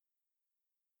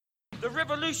The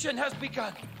revolution has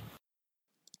begun.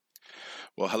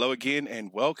 Well, hello again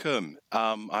and welcome.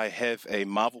 I have a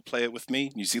Marvel player with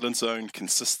me, New Zealand's own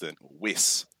consistent,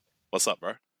 Wes. What's up,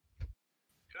 bro?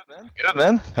 Good,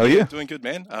 man. How are you? Doing good,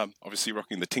 man. Obviously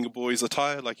rocking the Tingle Boys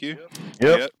attire like you.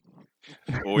 Yep.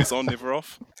 Always on, never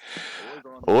off.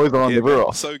 Always on, never man.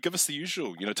 off. So give us the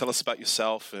usual. Tell us about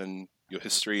yourself and your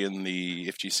history in the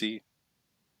FGC.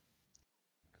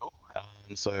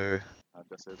 So,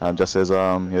 just as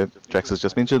Jax has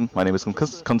just mentioned, my name is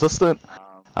Consistent.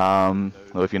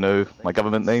 If you know my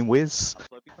government name, Wes.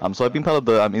 So I've been part of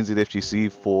the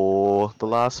NZFGC for the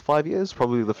last 5 years.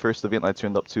 Probably the first event I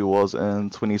turned up to was in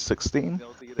 2016.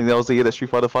 I think that was the year that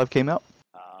Street Fighter V came out.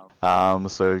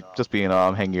 So just been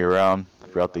hanging around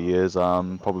throughout the years.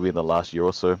 Probably in the last year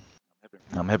or so.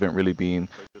 Haven't really been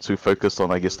too focused on,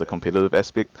 I guess, the competitive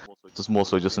aspect. Just more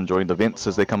so just enjoying the events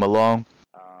as they come along.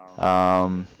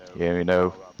 Now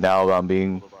I'm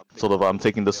being sort of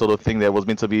taking the sort of thing that was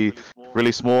meant to be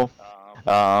really small.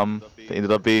 It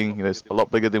ended up being a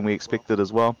lot bigger than we expected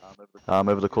as well.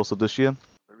 Over the course of this year,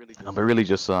 but really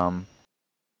just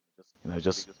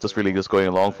just really just going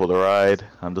along for the ride.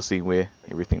 I'm just seeing where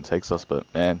everything takes us.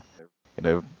 But man,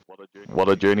 what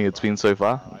a journey it's been so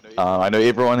far. I know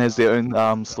everyone has their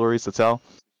own stories to tell,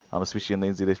 especially in the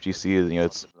NZFGC.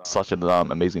 It's such an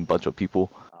amazing bunch of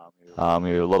people. A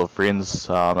lot of friends.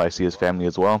 I see his family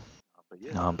as well.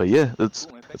 But yeah, it's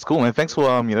cool, man. Thanks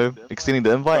for extending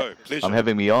the invite.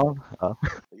 Having me on.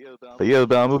 But yeah,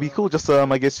 it'll be cool. Just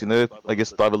I guess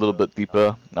dive a little bit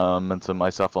deeper into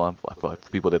myself. For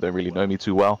people that don't really know me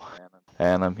too well,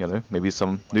 and maybe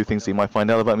some new things you might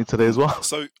find out about me today as well.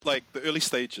 So, like the early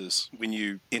stages when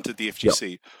you entered the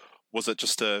FGC, was it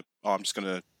just I'm just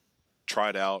gonna try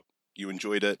it out? You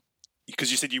enjoyed it because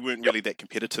you said you weren't really that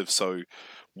competitive. So,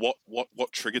 what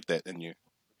triggered that in you?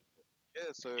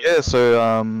 So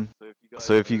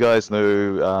if you guys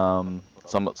know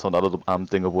some other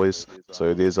Dingo boys,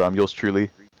 so there's yours truly,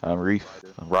 Reef,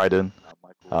 Raiden,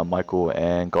 Michael,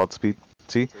 and Godspeed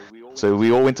T. So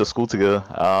we all went to school together.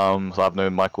 So I've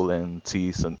known Michael and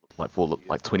T since for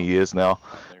 20 years now.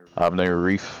 I've known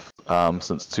Reef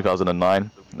since 2009.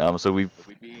 So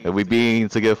we've been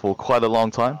together for quite a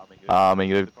long time.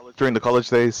 And during the college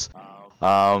days.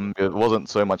 It wasn't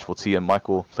so much for T and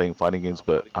Michael playing fighting games,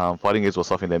 but fighting games was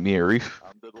something that me and Reef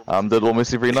did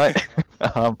almost every night.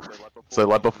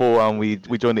 So before we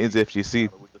joined the NZFGC,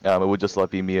 it would just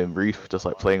be me and Reef just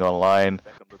playing online.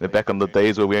 And back on the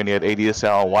days where we only had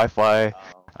ADSL and Wi-Fi,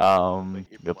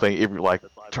 playing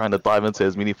trying to dive into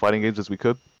as many fighting games as we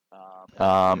could.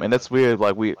 And that's where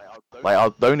the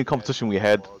only competition we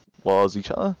had was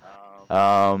each other.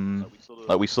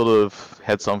 We sort of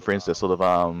had some friends that sort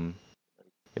of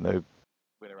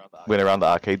went around the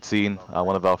arcade scene.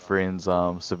 One of our friends,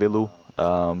 Civilu,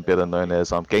 better known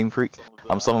as Game Freak.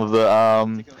 Some of the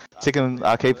Tekken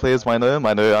arcade players might know him.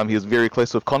 I know he was very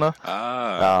close with Connor.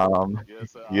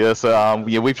 So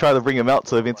we've tried to bring him out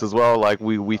to events as well.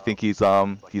 We think he's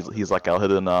like our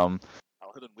hidden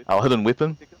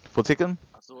weapon for Tekken.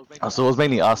 So it was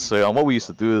mainly us. So what we used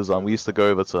to do is we used to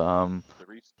go over to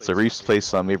Reef's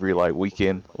place every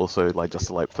weekend. Also just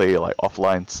to play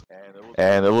offlines.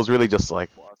 And it was really just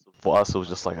for us, it was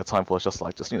just a time for us just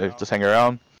hang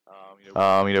around.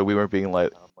 We weren't being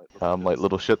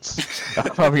little shits,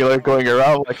 going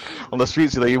around on the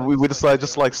streets. We decided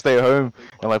just stay at home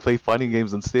and play fighting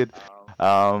games instead.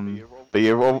 But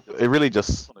yeah, it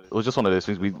was just one of those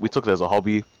things. We took it as a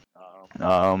hobby.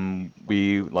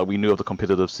 We knew of the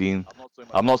competitive scene.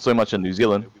 I'm not so much in New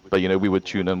Zealand, but we would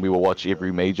tune in. We would watch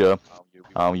every major.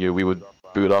 We would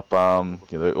boot up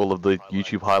all of the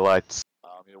YouTube highlights.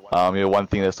 One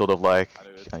thing that's sort of I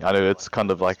know it's kind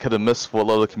of hit and miss for a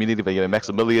lot of the community, but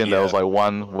Maximilian, that was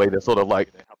one way that sort of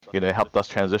helped us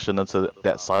transition into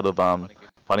that side of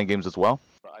fighting games as well.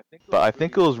 But I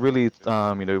think it was really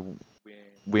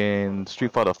when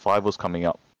Street Fighter V was coming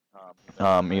out.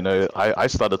 I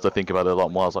started to think about it a lot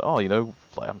more. I was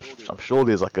I'm sure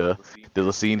there's a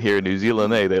scene here in New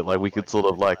Zealand, that we could sort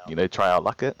of try our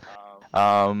luck at.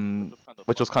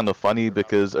 Which was kind of funny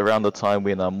because around the time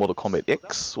when Mortal Kombat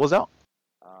X was out,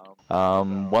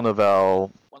 one of our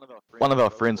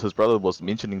friends, his brother, was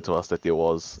mentioning to us that it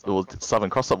was Southern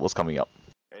Cross Up was coming up,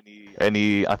 and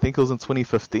I think it was in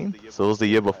 2015, so it was the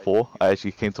year before I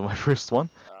actually came to my first one.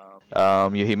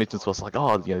 He mentioned to us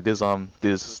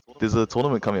there's a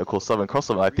tournament coming up called Southern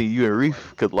Cross Up. I think you and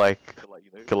Reef could you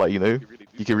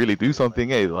could really do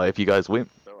something, if you guys went.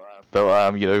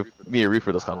 you know, me and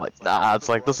Reaper just kind of like, nah, it's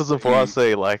like, this isn't for us,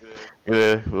 say, like,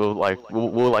 yeah, we'll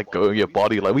like go in your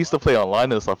body, like, we used to play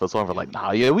online and stuff as well, we're like,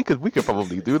 nah, yeah, we could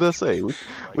probably do this, hey,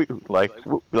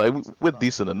 we're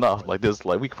decent enough, like, there's,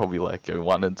 like, we could probably, like, go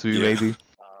 1 and 2, maybe,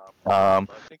 but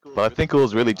I think it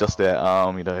was really just that,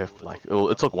 you know,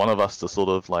 it took one of us to sort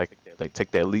of, like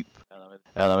take that leap,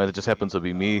 and it just happened to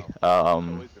be me.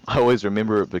 I always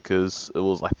remember it because it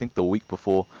was, I think, the week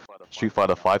before Street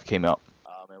Fighter 5 came out.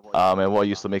 And what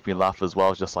used to make me laugh as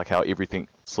well is just like how everything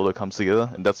sort of comes together,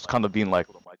 and that's kind of been like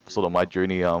sort of my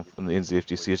journey in the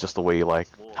NZFGC, is just the way, like,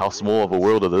 how small of a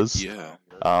world it is. Yeah.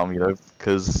 You know,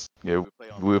 because we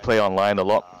would play online a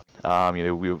lot. You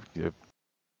know,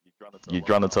 you'd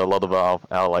run into a lot of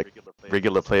our like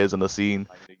regular players in the scene.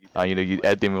 You know, you'd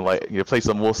add them, like, you play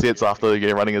some more sets after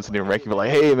you're running into them ranking,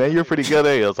 like, hey man, you're pretty good,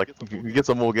 eh? I was like, you get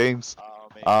some more games.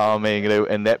 And you know,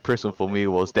 and that person for me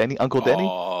was Danny, Uncle Danny.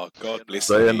 Oh, God bless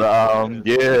So him.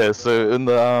 yeah, so in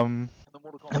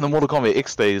the Mortal Kombat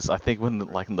X days, I think when,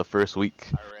 like, in the first week,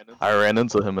 I ran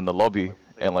into him in the lobby,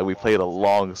 and like we played a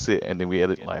long set, and then we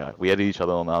added each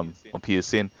other on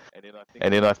PSN.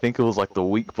 And then I think it was like the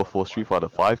week before Street Fighter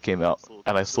 5 came out,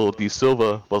 and I saw D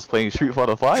Silver was playing Street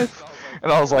Fighter 5,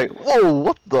 and I was like, whoa,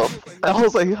 what the? And I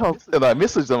was like, and I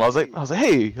messaged him. I was like,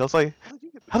 hey, I was like,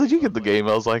 how did you get the game?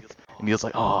 I was like, and he was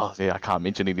like, oh yeah, I can't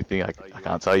mention anything. I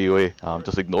can't tell you.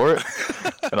 Just ignore it.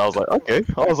 And I was like, okay.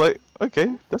 I was like,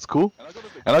 okay, that's cool.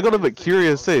 And I got a bit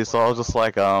curious too, so I was just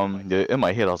like, yeah, in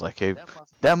my head, I was like, hey,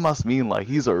 that must mean like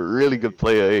he's a really good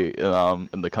player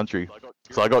in the country.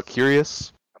 So I got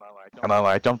curious, and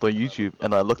I jumped on YouTube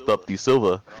and I looked up D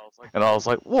Silver, and I was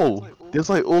like, whoa, there's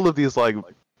like all of these like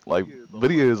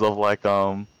videos of like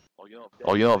of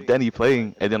Danny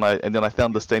playing, and then I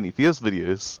found the Stanley Fierce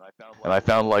videos, and I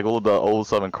found like all the old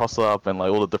Southern Cross Up and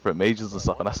like all the different majors and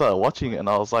stuff, and I started watching it, and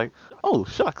I was like, oh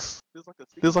shucks,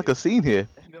 there's like a scene here.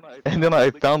 And then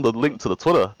I found the link to the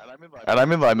Twitter, and I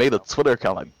remember I made a Twitter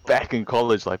account like back in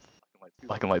college, like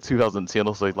in like 2010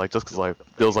 or so, like just because like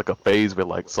there was like a phase where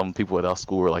like some people at our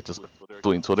school were like just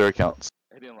doing Twitter accounts,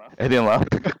 and then like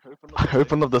I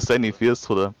opened up the Stanley Fierce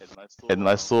Twitter, and then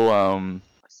I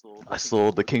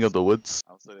saw the King of the Woods.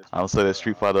 So that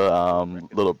Street Fighter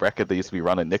little bracket that used to be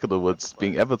running Neck of the Woods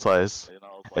being advertised,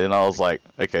 and then I was like,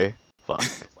 okay, fuck.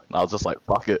 And I was just like,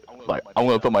 fuck it, like I'm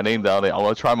gonna put my name down there. I'm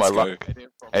gonna try my luck.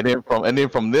 And then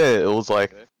from there, it was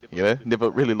like, you know, never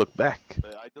really looked back.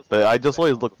 But I just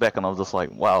always looked back, and I was just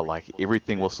like, wow, like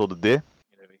everything was sort of there.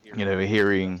 You know,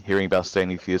 hearing about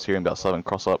Stanley Fierce, hearing about Southern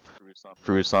Cross Up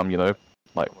through some, you know,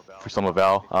 like through some of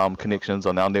our connections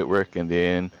on our network, and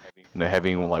then, you know,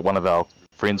 having like one of our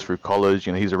friends through college,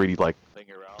 you know, he's already like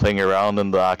playing around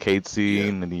in the arcade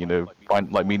scene, and, you know,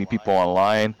 meeting people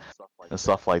online and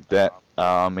stuff like that.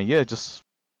 And yeah, just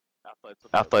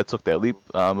after I took that leap,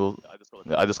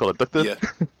 I just got addicted.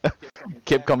 Yeah.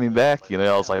 Kept coming back, you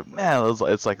know. I was like, man,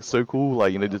 it's like so cool.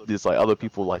 Like, you know, there's like other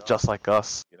people like just like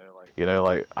us. You know,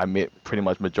 like I met pretty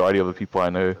much majority of the people I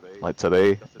know like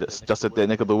today, that's just at that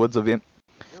Neck of the Woods event,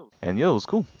 and yeah, it was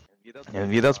cool.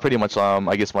 And yeah, that's pretty much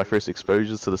I guess my first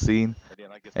exposures to the scene.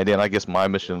 And then I guess my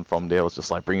mission from there was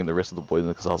just like bringing the rest of the boys in,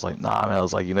 because I was like, nah, man, I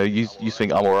was like, you know, you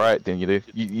think I'm alright, then, you know,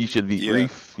 you should meet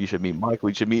Reef, you should meet Michael,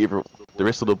 you should meet the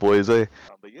rest of the boys, eh?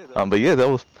 But yeah, that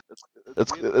was,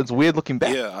 it's weird looking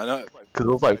back. Yeah, I know. Because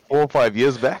it was like 4 or 5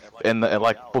 years back, and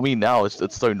like for me now,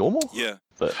 it's so normal. Yeah,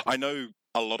 but I know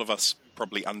a lot of us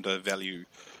probably undervalue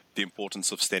the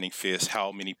importance of standing fierce.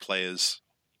 How many players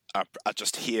are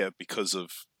just here because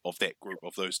of that group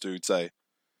of those dudes, eh?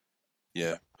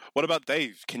 Yeah. What about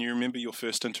Dave? Can you remember your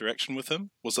first interaction with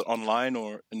him? Was it online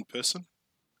or in person?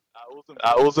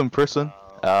 I was in person.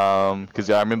 Because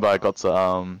I remember I got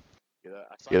to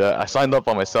you know, I signed up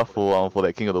by myself for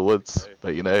that King of the Woods,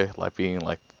 but, you know, like being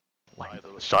like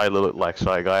shy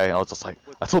guy, I was just like,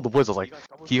 I told the boys, I was like,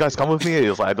 can you guys come with me? He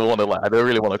was like, I don't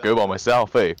really want to go by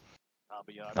myself, eh?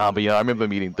 But yeah, I remember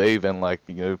meeting Dave, and like,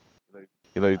 you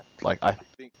know, like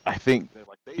I think,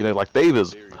 you know, like Dave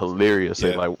is hilarious. Yeah.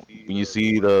 Eh? Like when you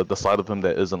see the side of him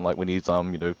that isn't like when he's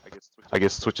you know, I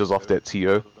guess switches off that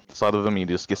TO side of him, he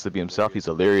just gets to be himself. He's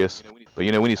hilarious. But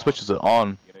you know, when he switches it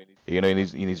on, you know, and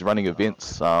he's running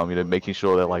events, you know, making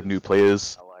sure that like new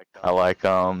players are like you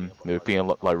know,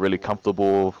 feeling like really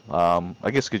comfortable.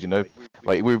 I guess because, you know,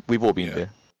 like we've all been there.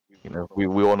 You know, we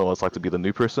all know what it's like to be the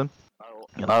new person.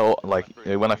 And I like,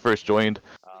 you know, when I first joined,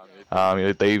 you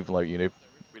know, Dave, like, you know,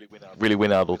 really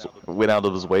went out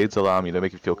of his way to you know,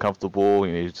 make you feel comfortable.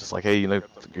 You know, he's just like, hey, you know,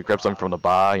 you grab something from the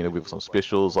bar, you know, with some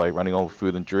specials, like running on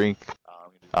food and drink.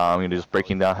 You know, just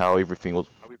breaking down how everything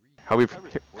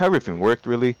worked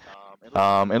really.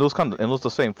 And it was the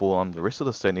same for the rest of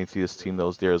the St. Atheist team that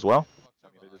was there as well.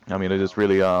 I mean, it is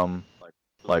really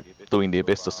like doing their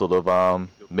best to sort of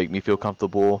make me feel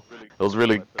comfortable. It was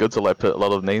really good to like put a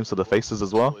lot of names to the faces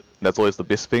as well. That's always the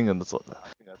best thing, and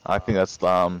I think that's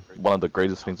one of the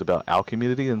greatest things about our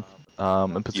community, and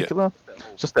in particular,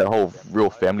 just that whole real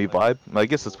family vibe. And I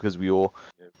guess it's because we all,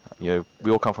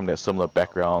 we all come from that similar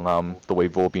background. The way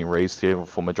we've all been raised here,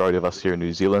 for majority of us here in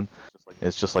New Zealand,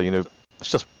 it's just like it's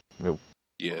just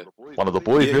one of the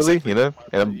boys, really, exactly.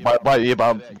 And by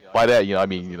that, I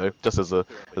mean, just as a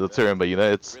term, but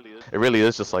it really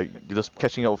is just like you're just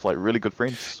catching up with like really good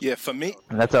friends, Yeah, for me,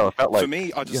 and that's how it felt like.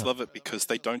 I just Yeah, love it because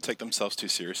they don't take themselves too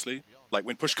seriously. Like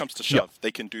when push comes to yeah, shove,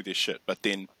 they can do their shit, but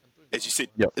then, as you said,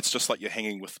 yeah, it's just like you're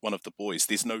hanging with one of the boys.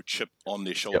 There's no chip on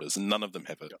their yeah, shoulders, and none of them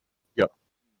have it. yeah.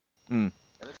 Mm.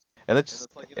 And it's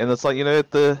like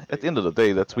at the end of the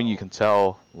day, that's when you can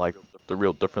tell like the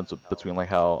real difference between like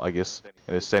how I guess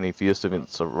Sandy Fiesta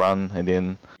events are run, and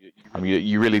then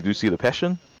you really do see the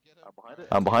passion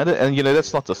behind it. And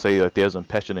that's not to say that there isn't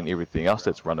passion in everything else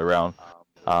that's run around,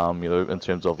 in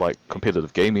terms of like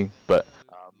competitive gaming, but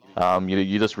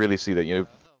you just really see that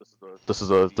this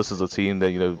is a team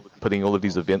that putting all of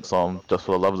these events on just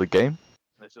for the love of the game,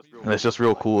 and it's just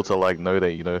real cool to like know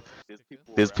that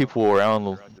there's people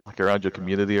around like around your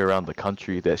community, around the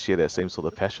country that share that same sort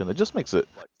of passion. It just makes it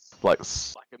like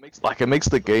like it makes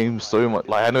the game so much.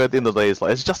 Like I know at the end of the day,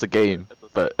 it's just a game,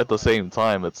 but at the same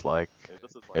time, it's like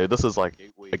this is like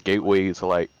a gateway to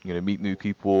like meet new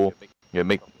people,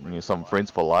 make some friends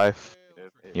for life.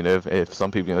 If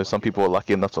some people are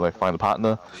lucky enough to like find a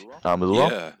partner, as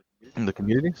well Yeah, in the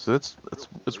community. So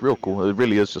it's real cool. It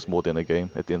really is just more than a game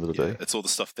at the end of the yeah. day. It's all the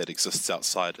stuff that exists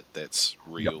outside it that's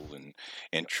Yep. real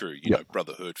and true. Yep.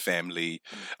 Brotherhood, family,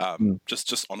 Mm.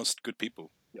 just honest, good people.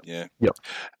 Yeah. Yep.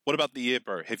 What about the year,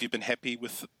 bro? Have you been happy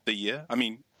with the year? I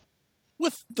mean,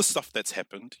 with the stuff that's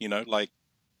happened, like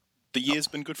the year's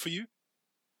been good for you?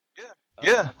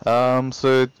 Yeah.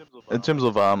 So in terms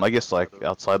of I guess like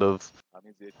outside of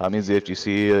means the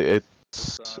FGC,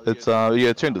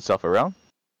 it turned itself around.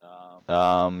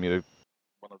 Um, you know,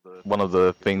 one of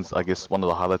the things I guess one of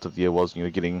the highlights of the year was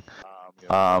getting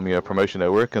promotion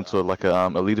at work into like a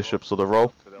leadership sort of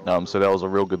role. So that was a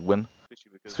real good win,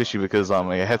 especially because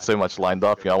I had so much lined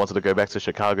up. I wanted to go back to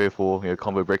Chicago for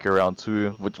Combo Breaker Round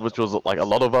 2, which was like a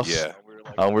lot of us. Yeah.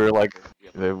 We were like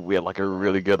we had like a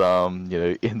really good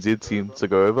NZ team to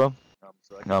go over.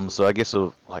 So I guess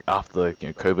like after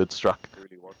COVID struck,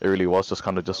 it really was just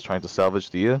kind of just trying to salvage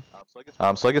the year.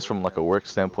 So I guess from like a work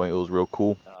standpoint, it was real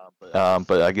cool.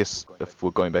 But I guess if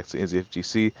we're going back to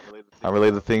NZFGC,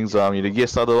 related things, the year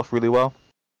started off really well.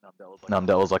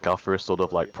 That was like our first sort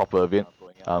of like proper event,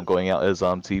 going out as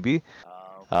TB.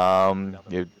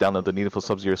 Down at the Needham for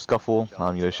Sub-Zero Scuffle.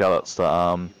 Shout outs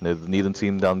to the Needham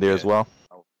team down there as Yeah. well.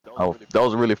 Oh, that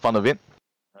was a really fun event.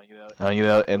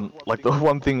 And like the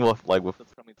one thing with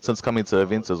since coming to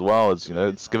events as well is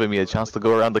it's given me a chance to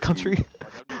go around the country.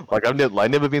 Like I've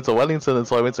never been to Wellington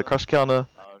until I went to Crush Counter.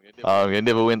 I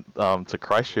never went to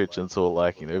Christchurch until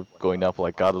like going down for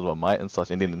like Garden of Might and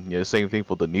such. And then same thing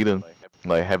for Dunedin.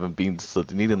 Like haven't been to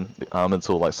Dunedin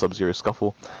until like Sub-Zero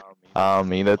Scuffle.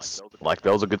 That's like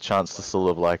that was a good chance to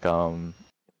sort of like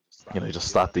just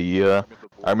start the year.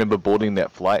 I remember boarding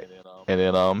that flight, and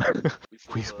then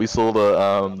we saw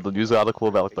the news article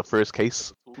about like the first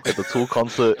case at the Tool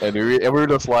concert, and we were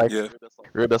just like Yeah.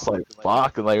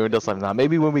 fuck, and like we were just like nah,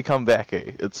 maybe when we come back,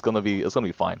 it's gonna be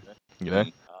fine,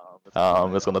 Mm.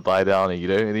 it's gonna die down, and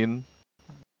and then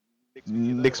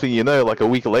next thing you know, like a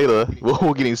week later, we're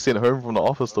all getting sent home from the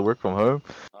office to work from home,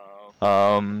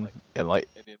 and like.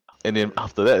 And then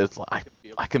after that, it's like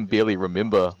I can barely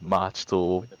remember March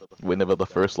till whenever the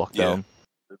first lockdown.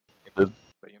 Did.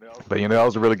 But that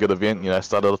was a really good event. I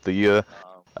started off the year,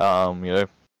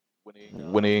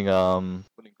 winning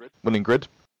grid.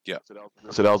 Yeah.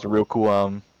 So that was a real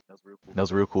cool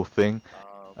thing.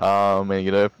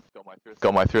 And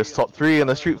got my first top 3 in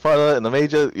the Street Fighter in the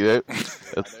major.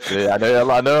 I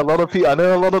know a lot of people. I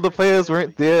know a lot of the players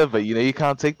weren't there, but you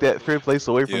can't take that 3rd place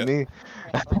away from me.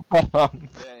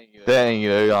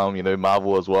 Then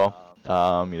Marvel as well.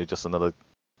 Just another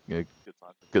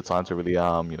good time to really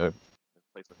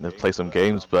play some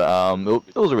games. But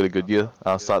it was a really good year.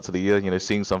 Start to the year.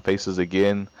 Seeing some faces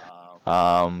again.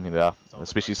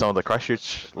 Especially some of the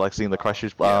Christchurch, like seeing the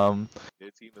Christchurch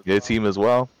team as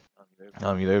well.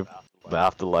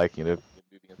 After like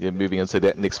moving into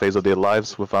that next phase of their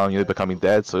lives with becoming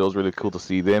dads. So it was really cool to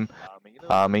see them.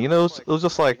 And it was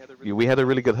just like we had a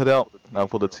really good hit out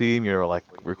for the team. Like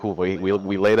we're cool.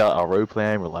 We laid out our road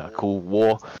plan. We're like, cool.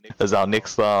 War is our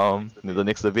next the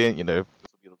next event.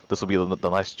 This will be the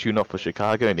nice tune up for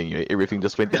Chicago, and then everything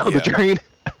just went down the drain.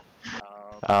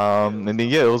 And then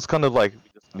it was kind of like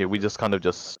we just kind of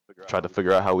just tried to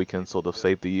figure out how we can sort of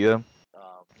save the year.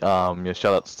 Shout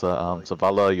outs to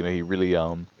Vala. He really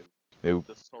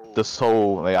this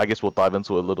whole, I guess we'll dive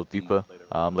into it a little deeper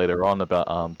later on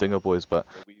about Dinger Boys, but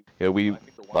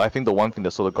I think the one thing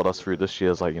that sort of got us through this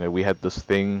year is like we had this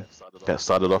thing that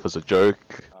started off as a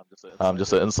joke,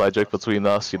 just an inside joke between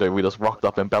us. We just rocked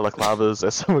up in balaclavas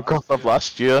as someone got up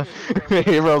last year.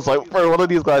 Everyone's like, bro, what are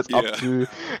these guys up to?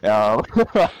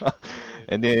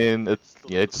 And then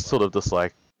it's sort of just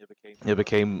like it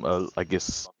became I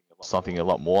guess something a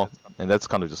lot more, and that's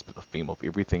kind of just the theme of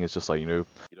everything. It's just like you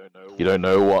don't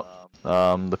know what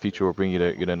the future will bring.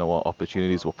 You don't know what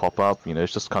opportunities will pop up.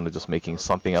 It's just kind of just making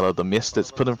something out of the mist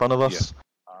that's put in front of us.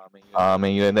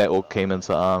 And that all came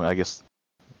into I guess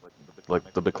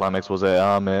like the big climax was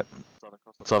at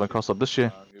Southern Cross Up this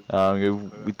year.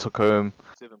 We took home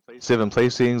 7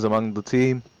 placings among the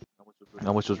team,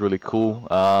 which was really cool.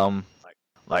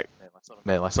 Like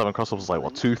Southern Cross Up was like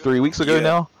what 2-3 weeks ago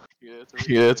now.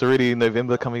 Yeah, it's already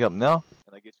November coming up now,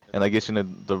 and I guess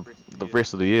the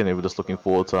rest of the year, they were just looking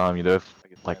forward to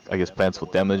like I guess plans for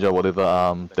damage or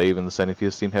whatever Dave and the Sandy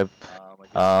Fierce team have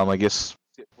I guess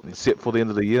set for the end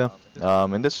of the year,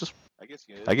 and that's just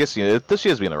I guess this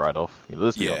year's been a write-off.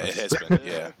 Let's be honest. It has been.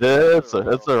 Yeah, it's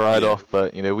a write-off,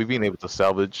 but we've been able to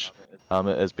salvage it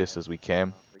as best as we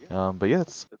can. But yeah,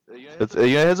 it's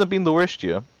it hasn't been the worst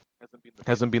year,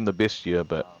 hasn't been the best year,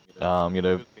 but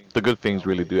the good things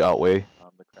really do outweigh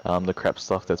the crap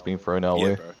stuff that's been thrown our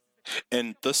way. Bro.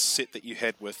 And this set that you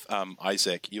had with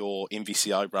Isaac, your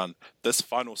MVCI run, this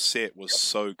final set was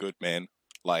so good, man.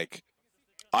 Like,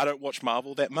 I don't watch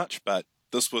Marvel that much, but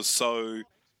this was so...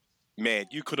 Man,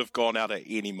 you could have gone out at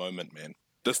any moment, man.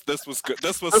 This was good.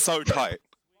 This was so tight.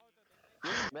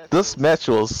 This match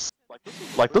was...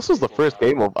 Like, this was the first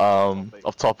game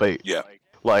of top 8. Yeah.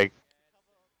 Like,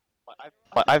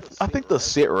 I think the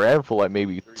set ran for like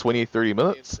maybe 20-30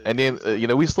 minutes, and then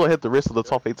we still had the rest of the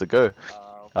top 8 to go.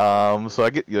 So I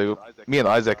get me and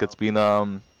Isaac, it's been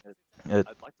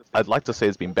I'd like to say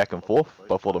it's been back and forth,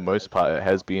 but for the most part it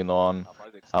has been on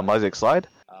Isaac's side.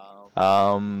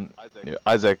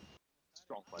 Isaac,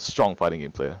 strong fighting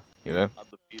game player,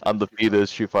 undefeated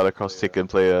Street Fighter Cross Tekken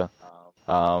player,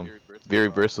 very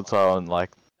versatile, and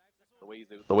like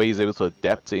the way he's able to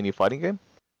adapt to any fighting game.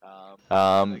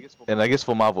 And I guess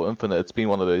for Marvel Infinite, it's been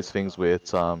one of those things where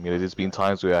it's there's been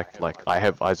times where I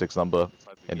have Isaac's number,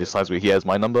 and there's times where he has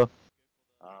my number.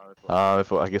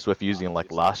 I guess with using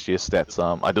like last year's stats,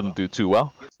 I didn't do too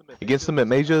well against him at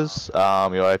majors.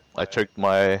 I choked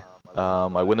my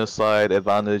winner's side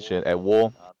advantage at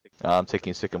War,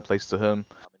 taking second place to him.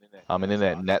 And then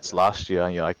at Nats last year,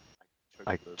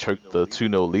 I choked the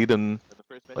 2-0 lead in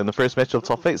the first match of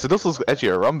top 8. So this was actually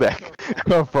a run back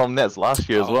from Nets last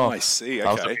year as well. Oh, I see.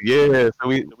 Okay.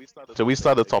 So we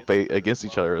started top 8 against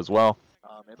each other as well.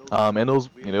 And it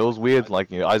was weird.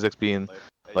 Like Isaac's being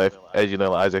like, as you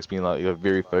know, Isaac's being like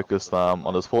very focused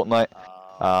on his Fortnite.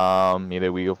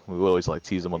 We always like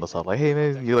tease him on the side, like, hey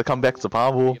man, you gotta come back to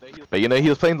Marvel. But he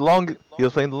was playing the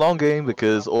long game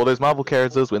because all those Marvel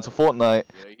characters went to Fortnite.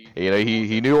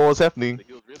 He knew what was happening,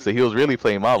 so he was really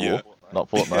playing Marvel, not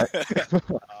Fortnite.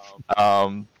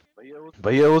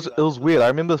 But yeah, it was weird. I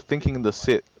remember thinking in the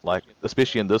set, like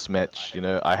especially in this match,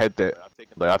 I had that,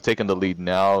 like I've taken the lead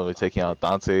now. We're taking out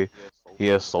Dante. He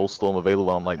has Soulstorm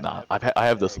available. I'm like, nah, I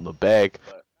have this in the bag,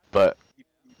 but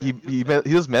he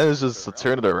just manages to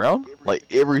turn it around like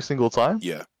every single time.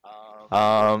 Yeah.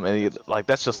 And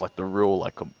that's just like the real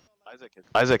like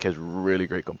Isaac has really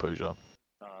great composure.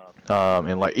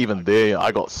 And like even there,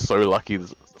 I got so lucky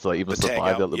to even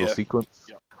survive that little sequence.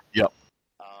 Yep.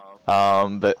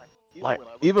 But like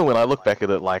even when I look back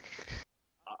at it, like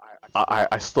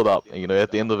I stood up.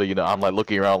 At the end of it, I'm like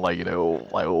looking around, like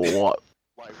like what?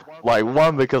 Like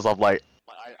one, because I'm like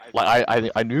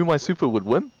I knew my super would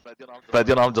win, but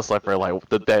then I'm just like, bro, like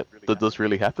did this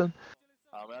really happen?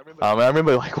 I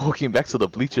remember like walking back to the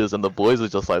bleachers, and the boys are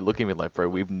just like looking at me like, bro,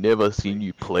 we've never seen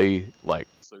you play like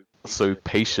so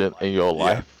patient in your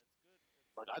life.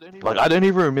 Like I don't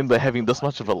even remember having this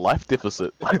much of a life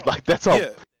deficit. Like that's how.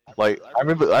 Like I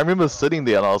remember sitting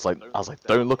there, and I was like,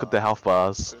 don't look at the health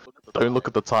bars, don't look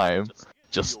at the time,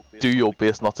 just do your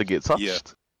best not to get touched. Yeah.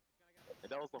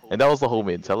 And that was the whole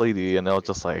mentality, and I was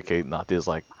just like, okay, nah, there's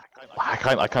like, I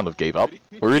kind of gave up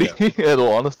already, in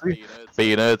all honesty. But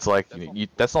it's like,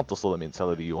 that's not the sort of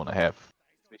mentality you want to have.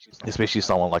 especially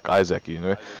someone like Isaac.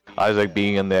 Isaac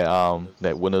being in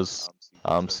that winners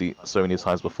seat so many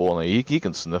times before, and he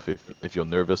can sniff if you're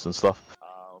nervous and stuff.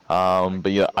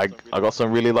 But yeah, I got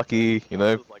some really lucky,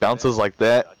 bounces like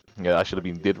that. Yeah, I should have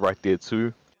been dead right there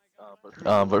too.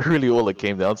 But really all it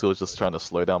came down to was just trying to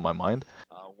slow down my mind.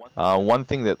 One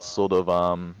thing that's sort of,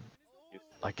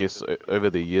 I guess over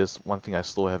the years, one thing I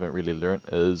still haven't really learned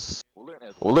is,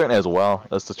 or learned as well,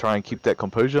 is to try and keep that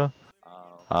composure.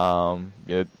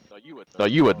 No,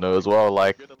 you would know as well,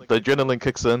 like, the adrenaline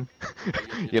kicks in.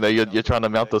 You're trying to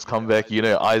mount this comeback.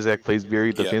 Isaac plays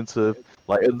very defensive.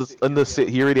 Like, in this set,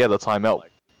 he already had a timeout,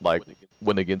 like,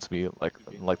 win against me,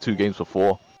 like 2 games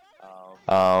before.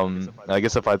 I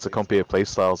guess if I had to compare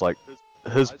playstyles, like,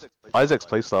 Isaac's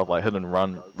playstyle, like, hit and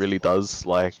run, really does,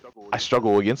 like, I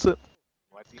struggle against it.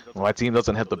 My team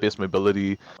doesn't have the best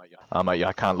mobility.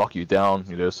 I can't lock you down,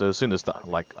 so as soon as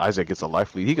Isaac gets a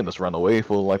life lead, he can just run away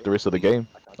for like the rest of the game.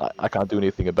 I can't do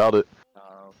anything about it.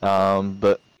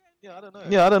 But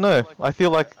yeah, I don't know. I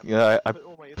feel like I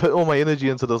put all my energy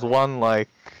into this one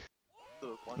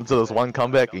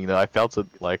comeback. I felt it,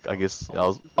 like, I guess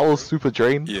I was super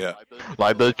drained. Yeah.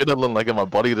 Like, the adrenaline, like, in my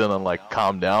body didn't like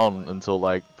calm down until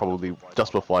like probably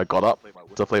just before I got up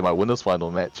to play my winners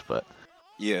final match. But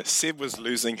yeah, Seb was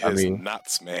losing his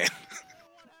nuts, man.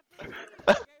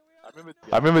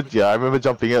 I remember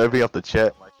jumping in, opening up the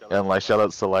chat, and like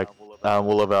shoutouts to like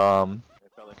all of our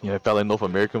fellow North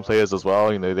American players as well.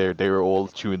 They were all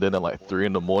tuned in at like 3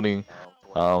 in the morning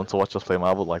to watch us play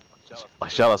Marvel. Like,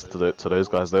 shoutouts to those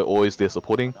guys. They're always there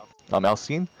supporting our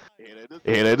scene.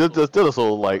 And they did us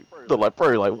all like, they're like,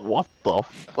 bro, like, what the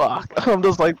fuck? I'm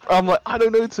like, I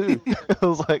don't know too. I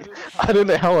was like, I don't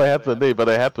know how it happened, but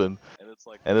it happened.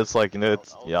 And it's like, I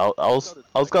was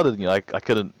gutted.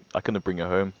 I couldn't bring it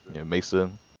home.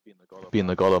 Mason being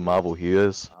the god of Marvel he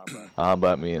is. But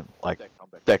I mean, like,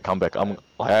 that comeback, I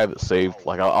have it saved.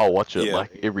 Like, I'll watch it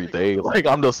like every day. Like,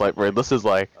 I'm just like, bro, this is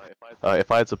like,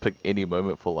 if I had to pick any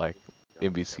moment for like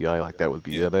MVCI, like, that would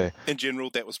be it. In general,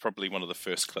 that was probably one of the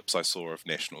first clips I saw of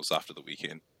Nationals after the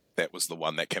weekend. That was the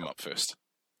one that came up first.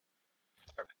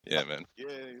 Yeah, man.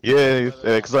 Yeah,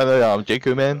 because I know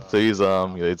Jaco, man. So he's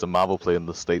he's a Marvel player in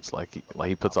the States. Like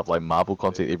he puts up like Marvel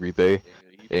content every day,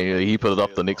 and he put it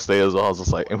up the next day as well. I was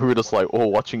just like, and we were just like, oh,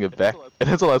 watching it back. And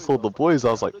that's when I told the boys,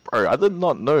 I was like, bro, I did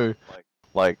not know,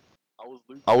 like,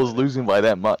 I was losing by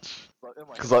that much.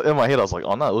 Because in my head, I was like,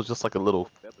 oh no, it was just like a little.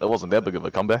 It wasn't that big of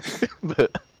a comeback.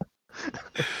 But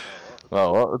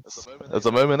oh, well, it's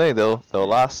a moment, eh? They'll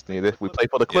last. We play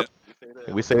for the clip.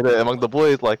 We say that among the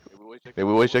boys, like. We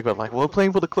always joke about, like, we're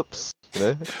playing for the clips,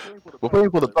 we're playing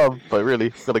for the dub, but really,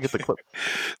 we've got to get the clip.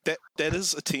 That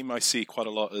is a team I see quite a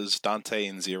lot, is Dante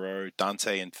and Zero,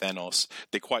 Dante and Thanos.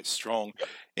 They're quite strong,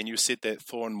 and you said that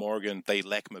Thor and Morgan, they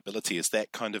lack mobility. Is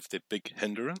that kind of their big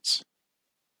hindrance?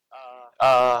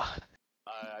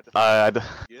 It's like,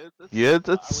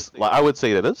 I would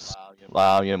say that is.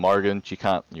 Morgan, she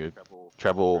can't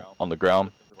travel on the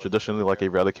ground traditionally like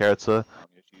every other character.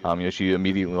 She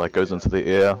immediately like goes into the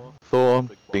air. Thor,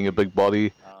 being a big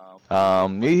body,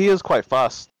 he is quite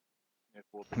fast,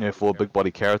 for a big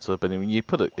body character. But when you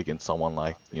put it against someone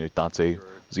like Dante,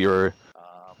 Zero,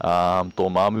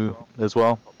 Dormammu as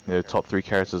well, top 3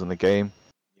 characters in the game,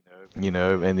 and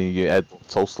then you add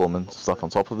Soulstorm and stuff on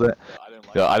top of that.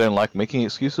 I don't like making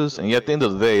excuses, and yet at the end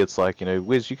of the day, it's like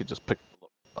Wiz, you could just pick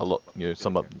a lot,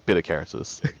 some better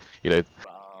characters,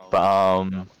 But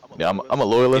yeah, I'm a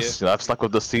loyalist. I've stuck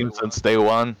with this team since day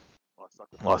one.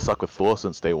 Well, I stuck with Thor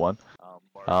since day one.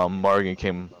 Morgan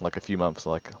came like a few months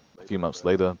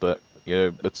later, but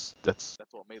that's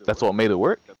what made it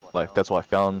work. Like, that's what I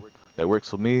found that works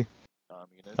for me.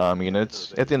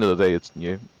 It's at the end of the day,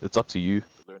 it's up to you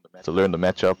to learn the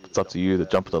matchup. It's up to you to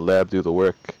jump in the lab, do the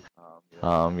work.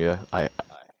 I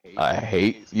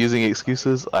hate using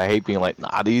excuses. I hate being like,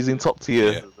 nah, they're using top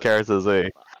tier characters,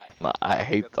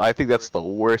 I think that's the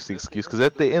worst excuse, because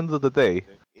at the end of the day,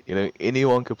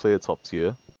 anyone can play a top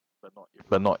tier,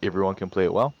 but not everyone can play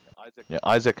it well.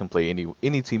 Isaac can play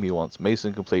any team he wants.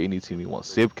 Mason can play any team he wants.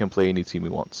 Seb can play any team he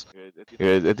wants.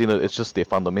 It's just their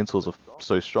fundamentals are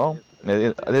so strong. And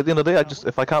at the end of the day,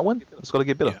 if I can't win, it's got to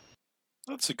get better. Yeah.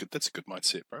 That's a good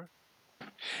mindset, bro.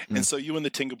 And so you and the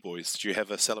Tinker Boys, did you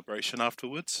have a celebration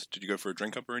afterwards? Did you go for a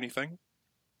drink up or anything?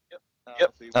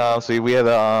 Yep. So we had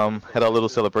our little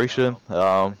celebration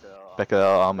back at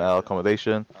our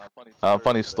accommodation.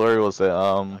 Funny story was that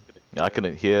I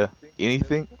couldn't hear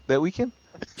anything that weekend.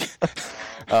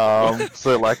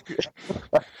 So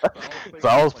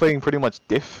I was playing pretty much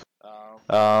deaf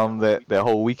that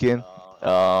whole weekend.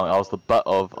 I was the butt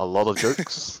of a lot of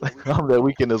jokes that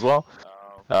weekend as well.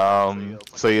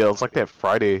 So yeah, it was like that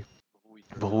Friday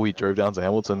before we drove down to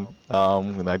Hamilton.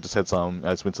 And I just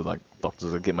went to like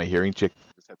doctors to get my hearing checked.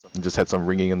 And just had some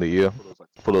ringing in the ear.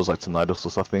 Thought it was like tinnitus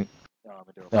or something.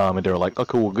 And they were like, "Oh,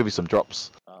 cool, we'll give you some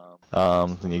drops.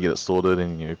 And you get it sorted,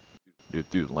 and you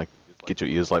do like get your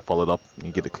ears like followed up, and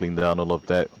you get it cleaned down, all of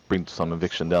that, bring some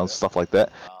infection down, stuff like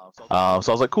that." So I was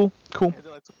like, "Cool."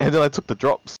 And then I took the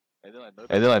drops,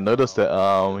 and then I noticed that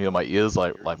my ears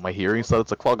like my hearing started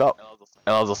to clog up,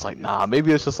 and I was just like, "Nah,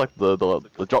 maybe it's just like the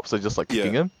drops are just like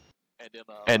kicking in."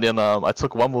 And then I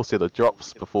took one more set of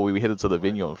drops before we headed to the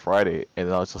venue on Friday, and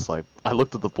then I was just like, I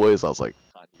looked at the boys, I was like,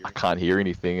 I can't hear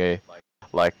anything, eh?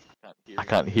 Like, I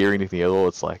can't hear anything at all.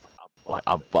 It's like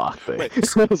I'm fucked, eh? Wait,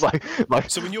 So it's like,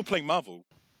 So when you're playing Marvel,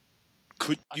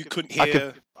 couldn't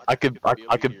hear? I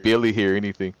could barely hear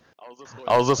anything.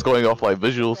 I was just going off like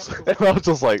visuals, and I was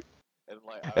just like,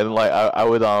 and like I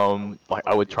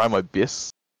would try my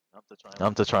best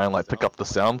to try and like pick up the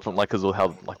sound from like cause of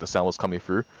how like the sound was coming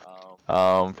through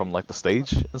from like the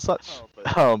stage and such.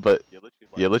 But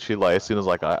yeah, literally like as soon as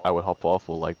like I would hop off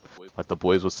or like the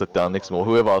boys would sit down next to me or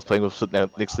whoever I was playing with sit down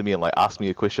next to me and like ask me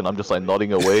a question, I'm just like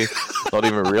nodding away, not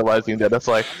even realizing that that's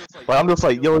like I'm just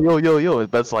like yo,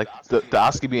 but it's like they're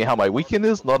asking me how my weekend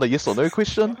is, not a yes or no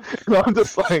question. I'm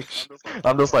just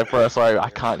like bro, sorry, I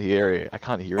can't hear it. I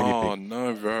can't hear anything. Oh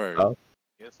no, bro.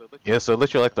 Yeah, so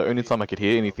literally like the only time I could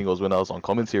hear anything was when I was on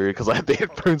commentary because I had the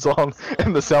headphones on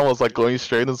and the sound was like going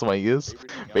straight into my ears.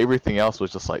 But everything else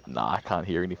was just like, nah, I can't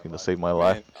hear anything to save my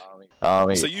life. So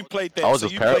you played that. I was So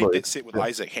just you played paranoid. that set with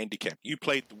Isaac handicapped. You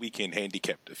played the weekend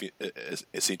handicapped,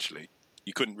 essentially.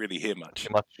 You couldn't really hear much.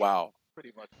 Pretty much. Wow.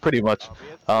 Pretty much.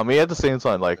 At the same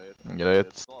time, like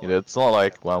it's not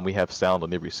like we have sound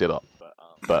on every setup,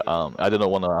 but I didn't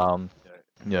want to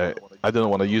I didn't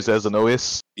want to use it as an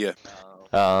OS. Yeah.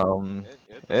 And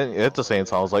at the same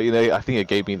time, I was like, I think it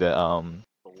gave me that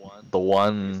the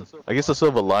one, I guess the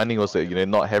silver lining was that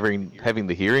not having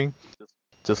the hearing,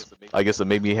 just I guess it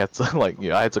made me have to like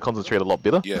I had to concentrate a lot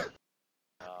better. Yeah.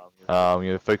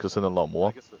 Focus in a lot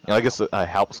more. And I guess it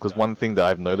helps because one thing that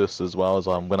I've noticed as well is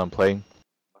when I'm playing,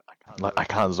 like I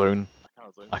can't zone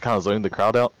the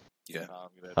crowd out. Yeah.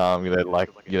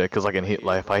 Because I can hit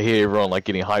like if I hear everyone like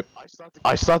getting hyped,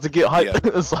 I start to get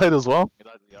hyped inside as well.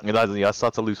 And I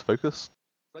start to lose focus.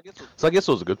 So I guess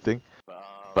it was a good thing.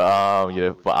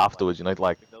 But but afterwards,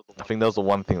 like I think that was the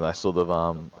one thing that I sort of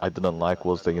I didn't like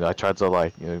was that I tried to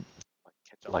like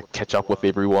catch up with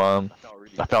everyone.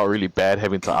 I felt really bad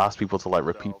having to ask people to like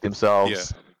repeat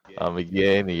themselves.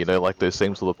 Again, like those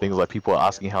same sort of things, like people are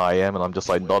asking how I am, and I'm just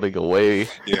like nodding away,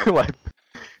 like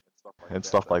and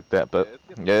stuff like that. But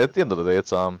yeah, at the end of the day,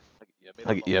 it's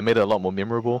it made it a lot more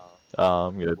memorable.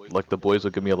 Like the boys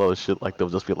would give me a lot of shit, like they'll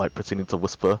just be like pretending to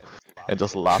whisper and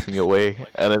just laughing away,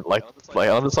 and then like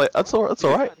I'm just like that's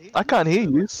alright. I can't hear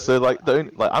you, so like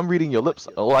I'm reading your lips.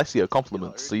 All I see are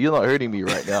compliments, so you're not hurting me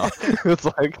right now. It's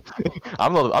like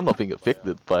I'm not being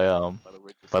affected by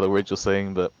the words you're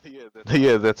saying, but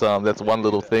yeah, that's one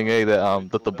little thing,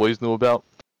 that the boys knew about.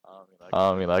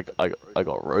 I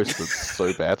got roasted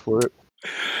so bad for it.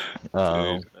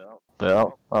 Yeah.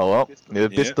 Oh well.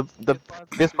 The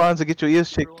best time to get your ears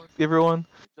checked, everyone.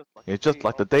 It's just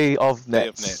like the day of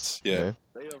Nets. Yeah.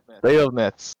 Day of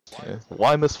Nets. Yeah.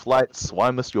 Why miss flights?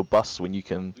 Why miss your bus when you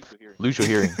can lose your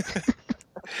hearing?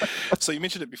 So you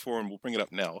mentioned it before, and we'll bring it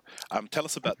up now. Tell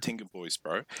us about Tinga Boys,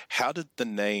 bro. How did the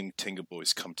name Tinga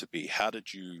Boys come to be?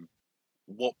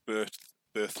 What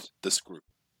birthed this group?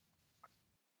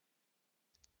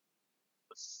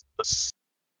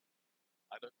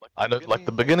 I know, like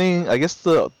the beginning. I guess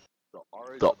the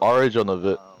origin of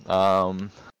it.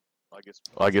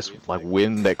 I guess like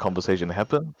when that conversation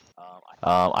happened.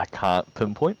 I can't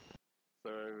pinpoint.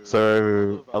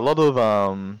 So a lot of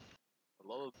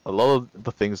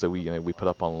the things that we put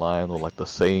up online, or like the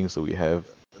sayings that we have,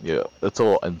 it's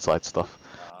all inside stuff.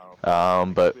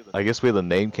 But I guess where the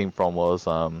name came from was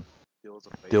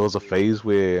there was a phase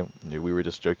where we were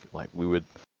just joking, like we would.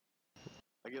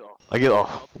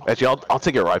 Actually, I'll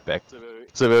take it right back.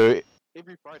 So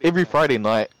every Friday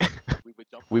night,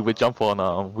 we would jump on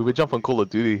Call of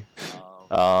Duty.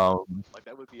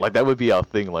 Like that would be our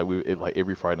thing. Like like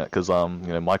every Friday night, because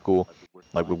Michael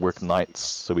like would work nights,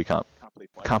 so we can't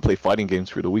play fighting games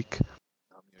through the week.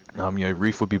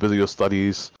 Reef would be busy with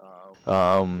studies.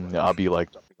 I'll be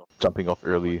like jumping off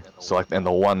early. So like, and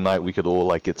the one night we could all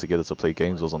like get together to play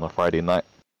games was on a Friday night.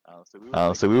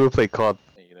 So we would play COD.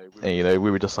 And we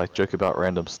would just like joke about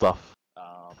random stuff.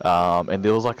 And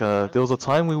there was a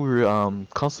time when we were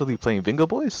constantly playing Vinga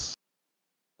Boys.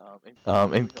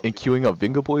 And queuing up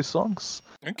Vinga Boys songs.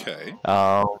 Okay.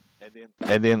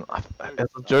 And then as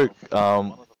a joke,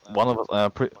 one of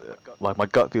us, like my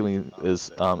gut feeling is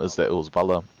that it was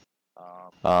Vala.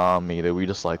 We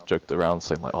just like joked around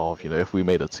saying like, oh, if we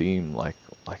made a team or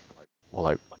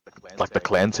like the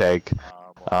clan tag,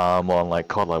 on like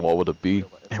COD, like what would it be?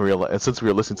 And we were like, and since we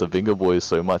were listening to Vinga Boys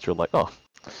so much, we are like, oh,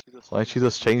 why don't you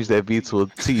just change that V to a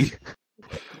T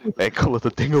and call it the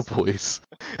Dinger Boys?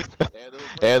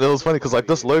 And it was funny because like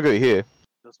this logo here,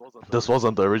 this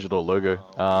wasn't the original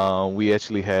logo. We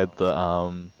actually had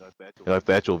the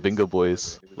actual Vinga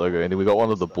Boys logo, and then we got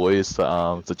one of the boys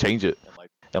to change it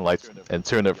and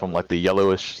turn it from like the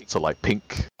yellowish to like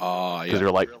pink. Yeah. Because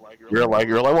you're like,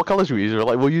 what color should we use? You're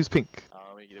like, we'll use pink.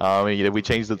 And we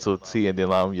changed it to a T, and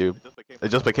then it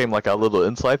just became like our little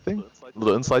inside thing,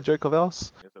 little inside joke of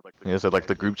ours. So like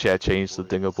the group chat changed to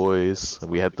Dinger Boys.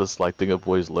 We had this like Dinger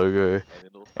Boys logo,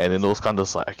 and then it was kind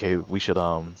of like, okay, we should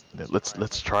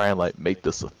let's try and like make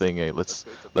this a thing. Let's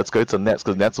go to Nats,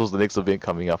 because Nats was the next event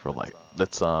coming up. We're like,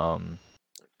 let's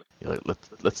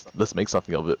make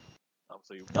something of it.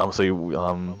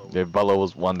 Bella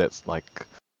was one that's like,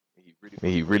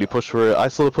 he really pushed for it. I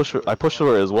pushed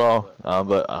for it as well.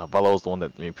 But Bella was the one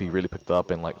that he really picked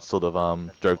up and like sort of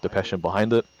drove the passion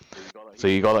behind it. So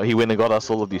he went and got us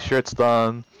all of these shirts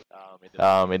done.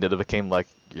 And then it became like,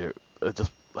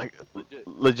 just like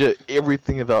legit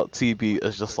everything about TB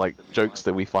is just like jokes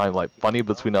that we find like funny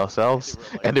between ourselves,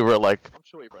 and then we're like,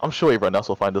 I'm sure everyone else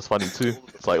will find this funny too.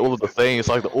 It's like all of the things,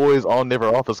 like the always on,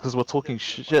 never off, is because we're talking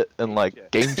shit in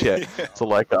like game chat. So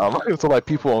like to like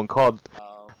people on COD,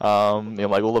 and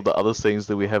like all of the other things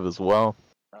that we have as well.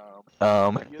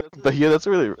 But yeah, that's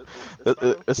really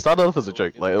it started off as a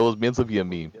joke. Like it was meant to be a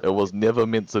meme. It was never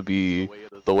meant to be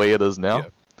the way it is now.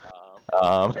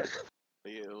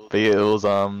 But yeah, it was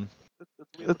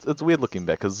it's weird looking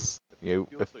back because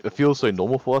it feels so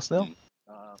normal for us now.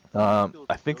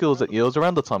 I think it was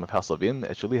around the time of House of M,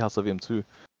 actually, House of M 2.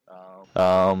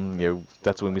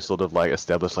 That's when we sort of like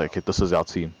established like, okay, this is our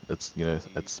team.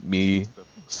 It's me,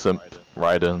 Simp,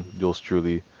 Raiden, yours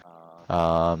truly,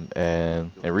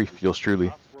 and Reef, yours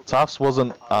truly. Tafts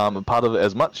wasn't a part of it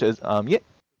as much as yet.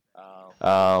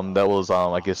 That was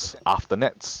I guess after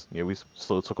Nets. We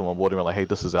sort of took him on board and were like, hey,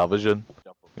 this is our vision.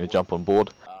 Jump on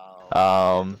board.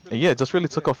 And yeah, it just really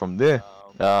took off from there.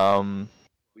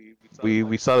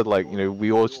 We started like,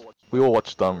 we all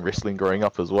watched wrestling growing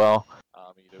up as well.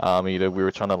 We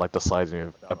were trying to like decide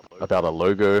about a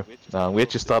logo. We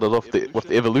actually started off with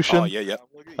the Evolution. Oh yeah.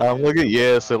 Logo.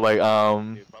 Yeah, so like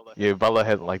Vala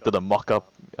had like did a mock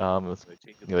up.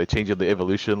 Changing the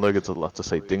Evolution logo to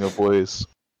say Dinger Boys.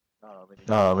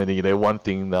 And then one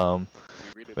thing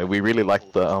we really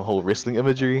liked the whole wrestling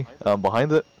imagery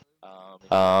behind it.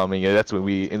 And that's when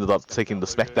we ended up taking the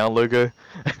SmackDown logo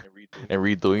and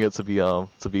redoing it to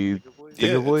be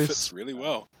Dinger Boys. It fits really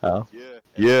well.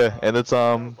 Yeah, and it's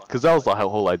because that was the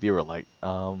whole idea of like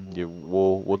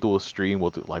we'll do a stream,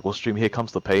 we'll stream Here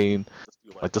Comes the Pain,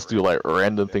 like just do like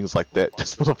random things like that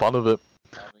just for the fun of it.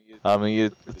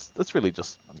 It's really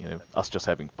just us just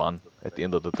having fun at the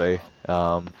end of the day.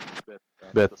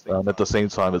 But at the same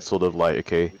time, it's sort of like,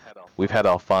 okay, we've had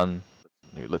our fun.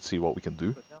 Let's see what we can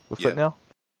do with it now.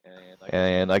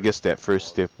 And I guess that first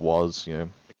step was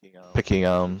picking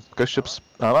Ghost Ships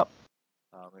up.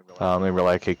 And we're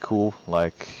like, okay, cool.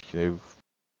 Like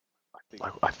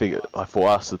I think for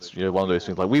us, it's one of those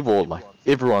things. Like we've all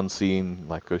everyone's seen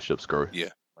like Ghost Ships grow. Yeah.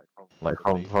 Like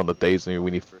from the days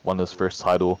when he won his first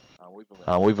title.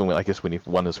 Even I guess when he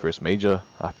won his first major,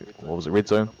 I think, what was it, Red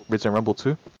Zone Rumble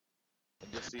 2?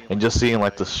 And just seeing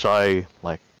like the shy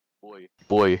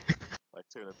boy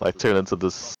like turn into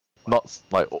this not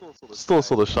like still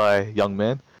sort of shy young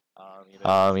man.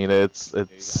 It's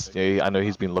I know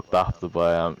he's been looked after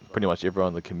by pretty much everyone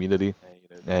in the community,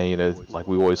 and like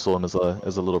we always saw him as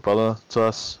a little brother to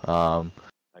us.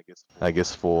 I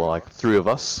guess for like three of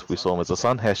us, we saw him as a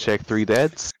son.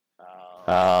 #3dads.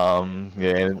 And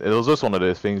it was just one of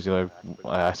those things.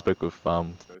 I spoke with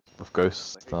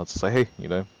Ghost to say, hey,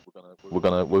 we're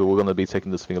gonna be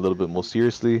taking this thing a little bit more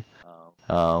seriously.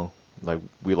 Like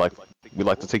we like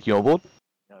to take you on board.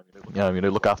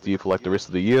 Look after you for like the rest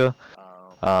of the year.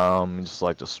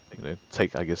 Just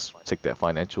take that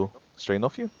financial strain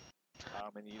off you.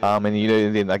 And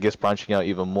then I guess branching out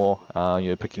even more,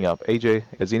 picking up AJ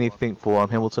as anything for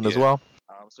Hamilton as well.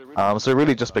 So it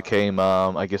really just became,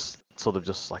 I guess, sort of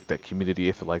just like that community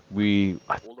effort. Like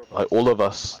all of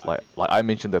us, like I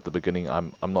mentioned at the beginning,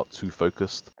 I'm not too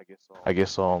focused, I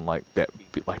guess, on like that,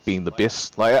 like being the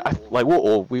best. We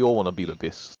all want to be the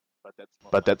best,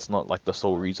 but that's not like the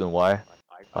sole reason why.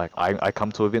 I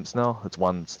come to events now. It's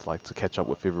one like to catch up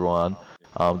with everyone,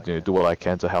 do what I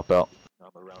can to help out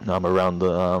around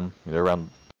the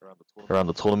around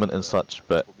the tournament and such.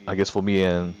 But I guess for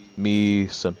me,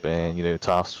 Simp, and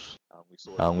Tasks,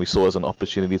 we saw it as an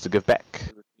opportunity to give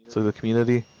back to the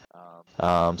community.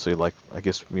 So like I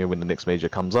guess when the next major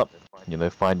comes up,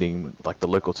 finding like the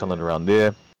local talent around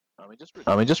there.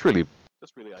 I mean, just really,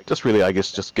 I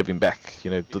guess, just giving back.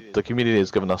 The community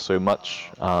has given us so much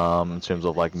in terms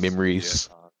of like memories,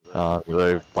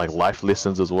 like life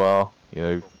lessons as well.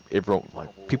 Everyone,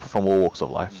 like people from all walks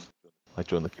of life, like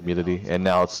join the community, and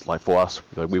now it's like for us,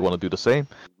 we want to do the same.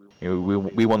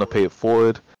 We want to pay it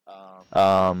forward.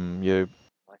 Like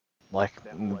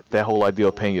that whole idea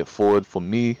of paying it forward for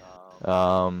me,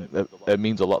 it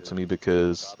means a lot to me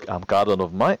because Garden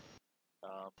of Might.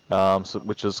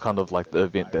 Which is kind of like the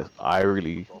event that I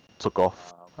really took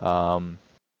off. I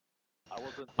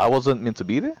wasn't meant to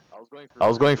be there. I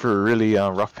was going through a really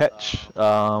rough patch.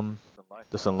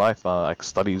 Just in life, like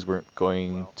studies weren't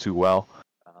going too well.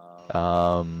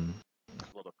 A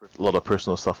lot of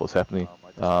personal stuff was happening.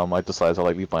 I decided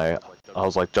to I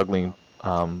was like juggling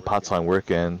part-time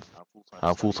work and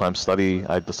full-time study.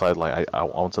 I decided I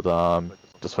wanted to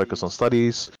just focus on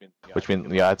studies, which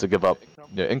meant I had to give up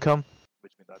income.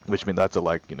 Which meant I had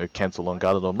to cancel on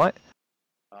Garden of Might.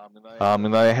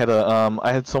 And I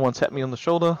had someone tap me on the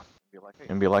shoulder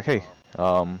and be like, hey,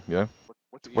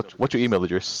 what's your email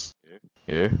address?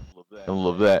 And all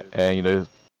of that. And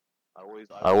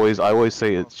I always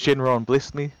say it. Shenron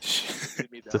blessed me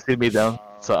to send me down.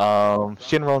 So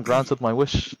Shenron granted my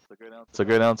wish to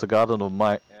go down to Garden of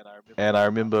Might. And I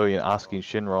remember asking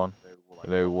Shenron,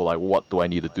 what do I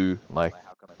need to do? Like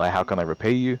how can I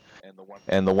repay you?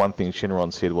 And the one thing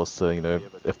Shenron said was to,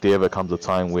 if there ever comes a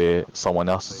time where someone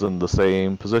else is in the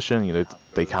same position,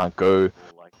 they can't go,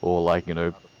 or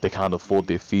they can't afford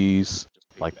their fees,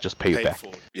 just pay it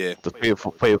back. Yeah. Just pay it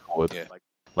forward. Yeah.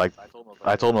 Like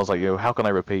I told him, I was like, how can I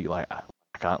repay you? I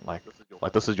can't,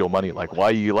 this is your money. Why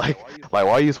are you why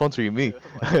are you sponsoring me?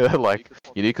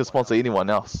 You could sponsor anyone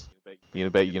else. But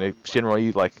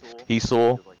Shenron,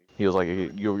 he was like,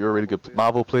 you're a really good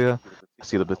Marvel player. I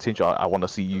see the potential. I want to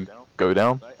see you go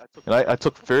down. And I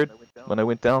took third when I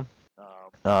went down.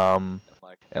 I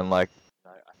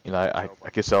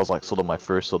guess that was sort of my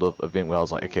first sort of event where I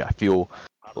was like, okay, I feel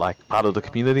like part of the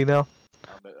community now.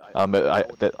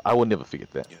 But I will never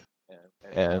forget that.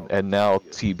 And now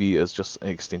TB is just an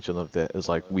extension of that. It's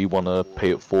we want to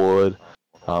pay it forward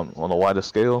on a wider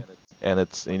scale. And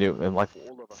it's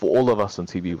for all of us in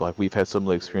TB, we've had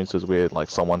similar experiences where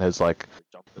someone has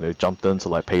jumped in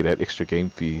to pay that extra game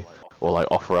fee, or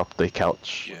offer up their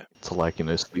couch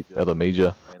to sleep at a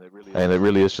major. And it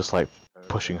really is just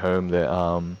pushing home that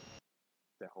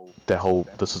that whole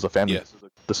this is a family,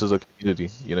 this is a community.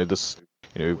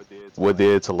 We're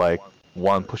there to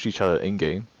one, push each other in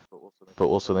game, but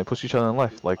also they push each other in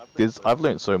life. I've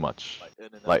learned so much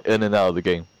in and out of the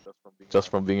game just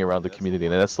from being around the community,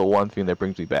 and that's the one thing that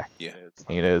brings me back.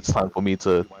 And, it's time for me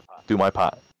to do my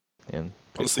part. And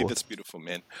honestly, that's beautiful,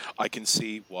 man. I can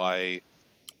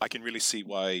really see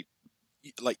why.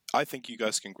 I think you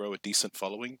guys can grow a decent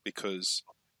following because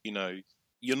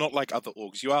you're not like other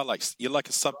orgs. You're like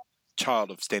a sub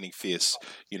child of Standing Fierce.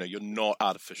 You're not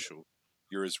artificial.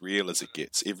 You're as real as it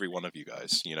gets. Every one of you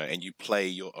guys. And you play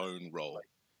your own role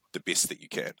the best that you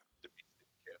can.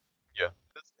 Yeah.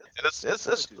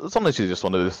 It's honestly just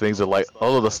one of those things that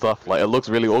all of the stuff it looks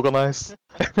really organized.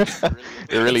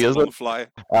 It really isn't. On the fly.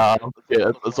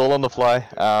 It's all on the fly.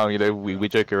 We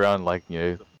joke around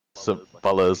some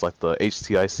fellas the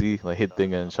HTIC, head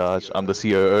thing in charge. I'm the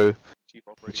COO,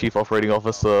 the Chief Operating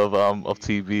Officer of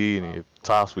TB, and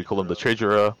Tasks, we call him the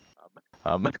Treasurer.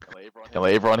 And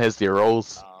everyone has their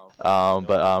roles. But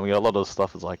a lot of the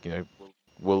stuff is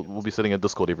we'll be sitting in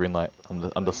Discord every night.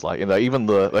 I'm just even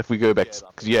if we go back,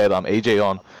 because you had AJ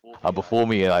on before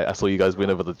me, and I saw you guys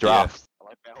went over the draft.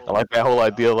 I like that whole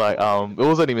idea. It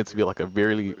wasn't even meant to be a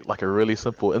really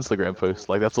simple Instagram post.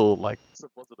 That's all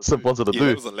Simp wanted to do.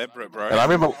 It was elaborate, bro. And I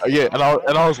remember,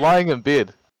 and I was lying in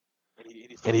bed,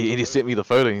 and he sent me the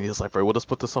photo, and he was like, bro, we'll just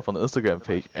put this up on the Instagram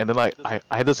page. And then I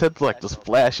just had to this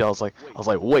flash. I was like,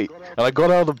 wait. And I got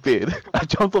out of bed. I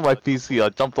jumped on my PC. I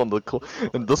jumped on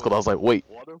in Discord. I was like, wait,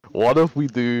 what if we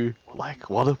do the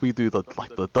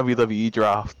WWE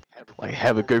draft?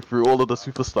 Have it go through all of the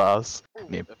superstars, and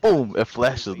then boom, it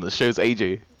flashes and it shows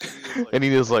AJ. And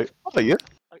he was like, oh yeah.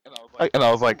 And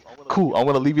I was like, cool, I'm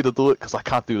gonna leave you to do it because I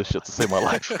can't do this shit to save my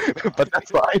life. But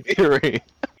that's the idea, right?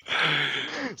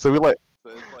 So we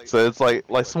so it's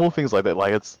small things like that.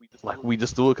 like we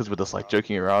just do it because we're just like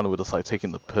joking around and we're just like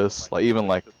taking the piss. Like even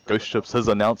like Ghost Ships, his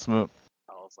announcement,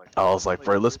 I was like,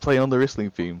 bro, let's play on the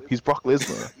wrestling theme. He's Brock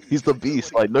Lesnar. He's the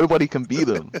beast. Like nobody can beat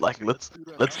him. Like let's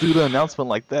do the announcement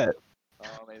like that.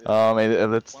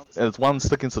 And it's one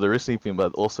sticking to the wrestling theme,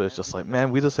 but also it's just like,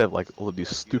 man, we just have like all of these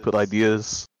stupid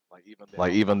ideas.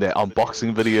 Like even that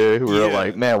unboxing video, we were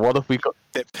like, man, what if we got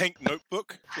that pink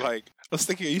notebook? Like, I was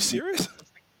thinking, are you serious?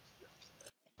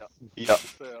 Yeah.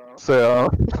 So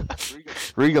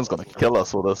Regan's gonna kill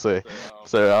us, what I say.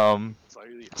 So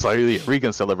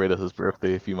Regan celebrated his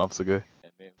birthday a few months ago,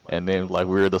 and then like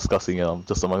we were discussing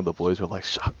just among the boys, we're like,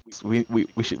 shucks, we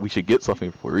should get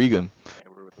something for Regan,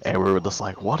 and we were just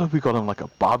like, what if we got him like a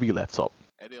Barbie laptop?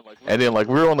 And then like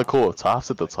we were on the call with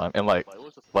Tafs at the time, and like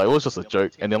it was just a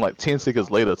joke, and then like 10 seconds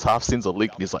later, Tafs sends a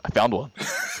link and he's like, I found one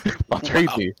on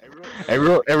TradeMe, and we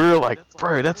were like,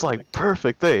 bro, that's like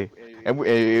perfect, eh? And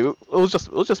it was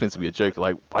just meant to be a joke.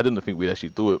 Like I didn't think we'd actually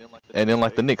do it. And then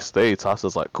like the next day, Tafs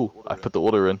was like, "Cool, I put the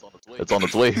order in. It's on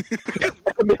its way."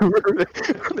 And then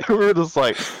we were just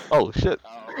like, "Oh shit."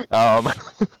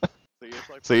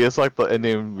 So yeah, it's like, and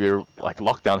then we're like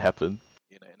lockdown happened.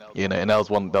 You know, and that was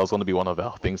going to be one of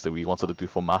our things that we wanted to do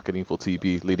for marketing for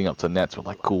TB leading up to Nats. We're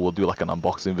like, cool, we'll do like an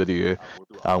unboxing video.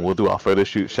 We'll do our photo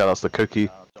shoot. Shout outs to Koki,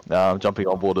 jumping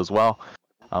on board as well.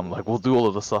 Like we'll do all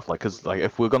of the stuff, like, cause like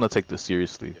if we're gonna take this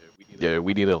seriously, yeah,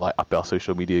 we need to like up our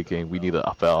social media game. We need to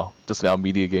up our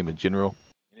media game in general.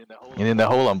 And in that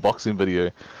whole unboxing video,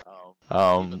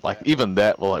 like even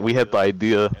that, well, like we had the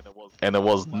idea, and it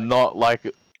was not like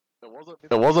it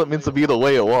wasn't meant to be the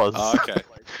way it was. Oh, okay.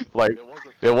 Like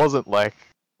it wasn't like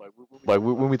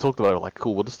when we talked about it, like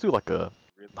cool, we'll just do like a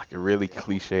really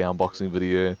cliche unboxing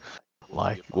video.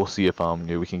 Like we'll see if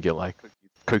we can get like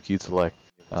Koki to like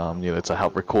to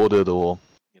help record it, or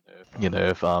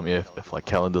if like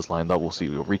calendars lined up,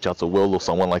 we'll reach out to Will or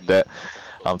someone like that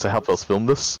to help us film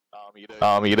this.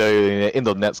 The end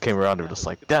of Nets came around and we're just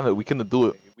like, damn it, we couldn't do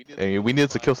it, and we needed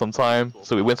to kill some time,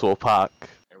 so we went to a park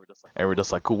and we're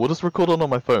just like, cool, we'll just record it on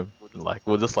my phone. Like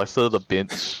we'll just like sit at a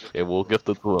bench and we'll gift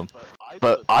it to him.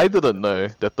 But I didn't know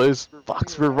that those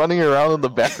fucks were running around in the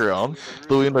background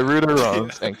doing the Ruder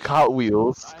runs and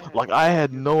cartwheels. Like I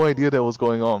had no idea that was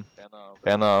going on.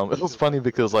 And it was funny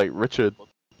because like Richard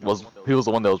was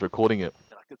the one that was recording it,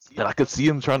 and I could see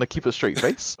him trying to keep a straight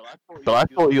face. But I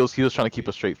thought he was trying to keep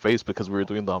a straight face because we were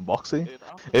doing the unboxing.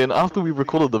 And after we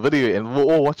recorded the video and we're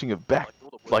all watching it back,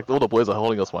 like all the boys are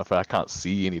holding us my phone, I can't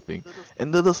see anything,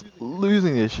 and they're just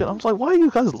losing their shit. I was like, why are you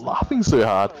guys laughing so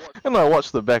hard? And I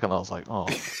watched it back and I was like, oh,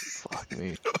 fuck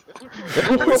me.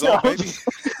 Always on, baby.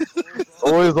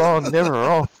 Always on, never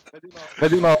off.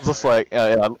 And then I was just like,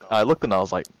 I looked and I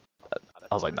was like,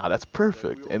 nah, that's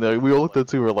perfect. And then we all looked at it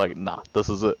too, we're like, nah, this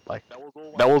is it. Like,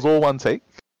 that was all one take.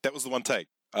 That was the one take.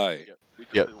 Aye.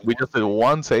 Yeah, we just did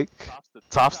one take.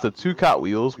 Tafs did 2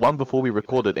 cartwheels, one before we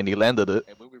recorded, and he landed it.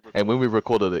 And when we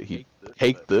recorded it, he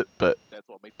caked it, but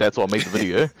that's what made the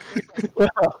video.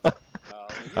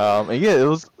 And yeah, it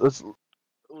was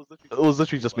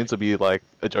literally just meant to be like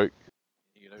a joke.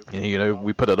 And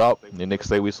we put it up, and the next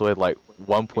day we saw it like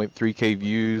 1.3k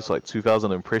views, like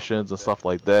 2,000 impressions and stuff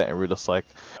like that, and we're just like,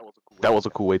 that was a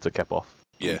cool way to cap off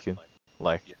the weekend.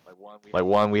 Like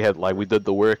one, we did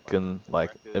the work and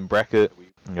like in bracket,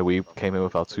 we came in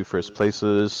with our 2 first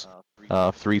places,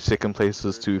 3 second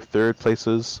places, 2 third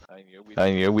places,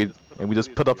 and we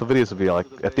just put up a video to be like,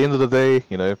 at the end of the day,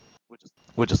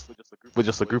 we're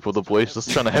just a group of the boys just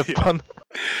trying to have fun.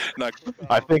 No.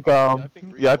 I think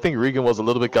Regan was a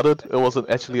little bit gutted. It wasn't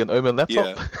actually an Omen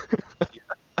laptop. Yeah.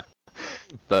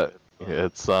 But yeah,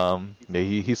 it's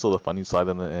he saw the funny side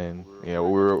in it, and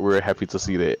we're happy to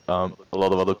see that a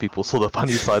lot of other people saw the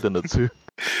funny side in it too.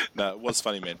 No, it was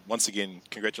funny, man. Once again,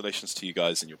 congratulations to you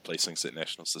guys and your placings at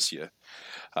Nationals this year.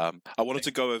 I wanted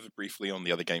to go over briefly on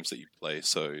the other games that you play.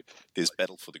 So there's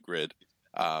Battle for the Grid.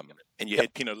 And you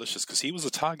had Pinolicious, because he was a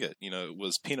target. It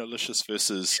was Pinolicious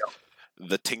versus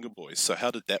the Tinga Boys. So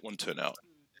how did that one turn out?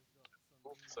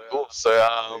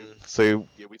 So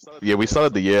we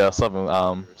started the year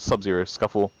Sub-Zero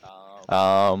Scuffle.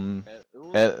 And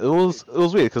it was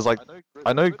weird because like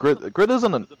I know Grid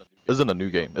isn't a new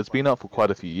game. It's been out for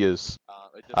quite a few years.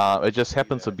 It just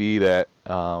happened to be that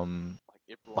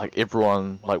like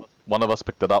everyone, like one of us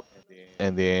picked it up,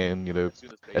 and then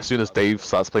as soon as Dave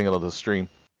starts playing it on the stream,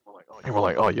 and we're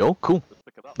like, oh yo, cool,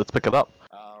 let's pick it up.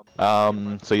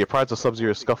 So yeah, prior to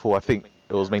Sub-Zero Scuffle, I think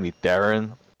it was mainly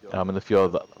Darren and a few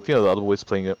of the other boys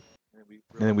playing it,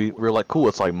 and then we were like, cool,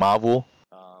 it's like Marvel.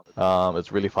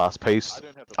 It's really fast paced.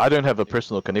 I don't have a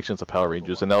personal connection to Power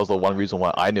Rangers, and that was the one reason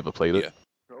why I never played it.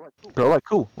 But like,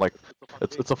 cool, like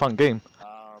it's a fun game.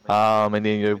 And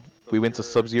then we went to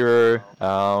Sub-Zero.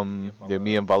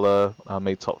 Me and Vala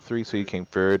made top 3, so he came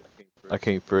third. I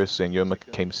came first, and Yoma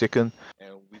came second.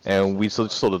 And we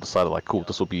sort of decided like, cool,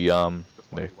 this will be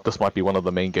this might be one of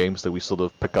the main games that we sort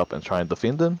of pick up and try and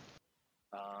defend in.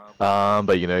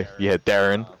 But you had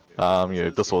Darren.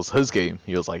 This was his game.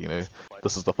 He was like,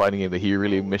 this is the fighting game that he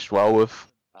really meshed well with.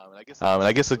 And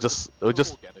I guess it was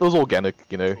organic.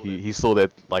 He saw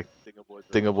that like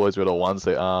Dinger Boys were the ones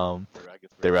that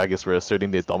I guess were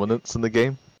asserting their dominance in the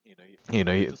game. And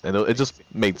it just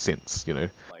made sense.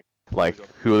 Like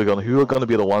who are gonna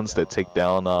be the ones that take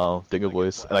down Dinger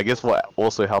Boys. And I guess what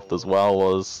also helped as well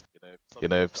was,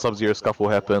 Sub-Zero Scuffle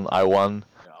happened. I won.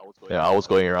 I was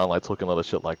going around like talking a lot of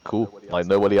shit like, cool, like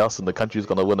nobody else in the country is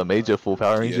gonna win a major for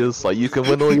Power Rangers. Like you can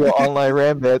win all your online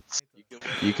Rambats,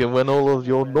 you can win all of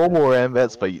your normal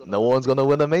Rambats, but no one's gonna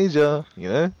win a major.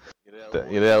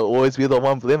 There'll always be the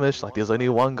one blemish. Like there's only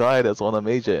one guy that's won a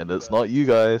major, and it's not you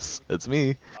guys, it's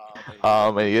me.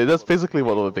 And yeah, that's basically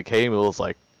what it became. It was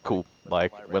like, cool.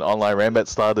 Like when online Rambat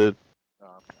started,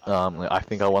 I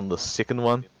think I won the second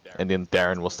one. And then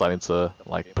Darren was starting to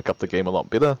like pick up the game a lot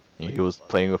better. He was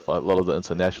playing with a lot of the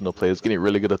international players, getting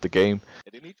really good at the game.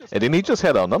 And then he just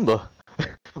had our number.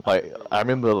 Like I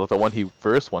remember the one he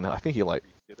first won. I think he like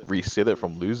reset it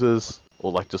from losers,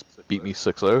 or like just beat me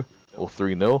 6-0 or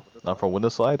 3-0 from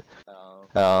winner's side.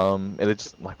 And it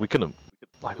just like we couldn't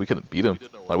beat him.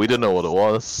 Like we didn't know what it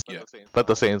was. But at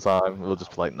the same time, we were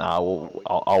just like, nah,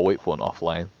 I'll wait for an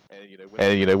offline.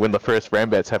 And when the first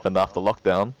Rambats happened after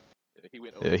lockdown.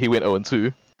 He went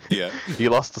 0-2. Yeah. He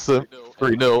lost to Sim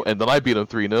 3-0, and then I beat him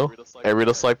 3-0. And we're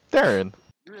just like, Darren,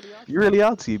 you really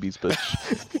are TB's bitch.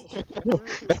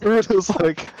 We're just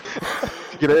like,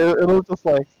 it was just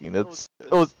like,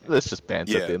 it's just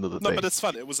banter at the end of the day. No, but it's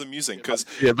fun. It was amusing because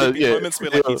there'd be moments where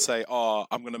like he'd say, "Oh,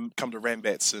 I'm gonna come to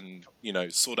Rambats and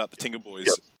sort out the Tinker Boys,"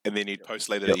 and then he'd post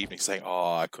later that evening saying,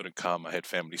 "Oh, I couldn't come. I had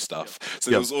family stuff."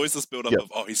 So there was always this build up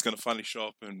of, "Oh, he's gonna finally show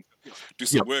up and do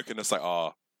some work," and it's like,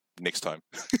 "Oh, next time."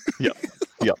 Yep.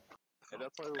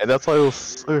 And that's why it was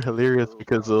so hilarious,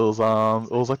 because it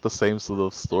was like the same sort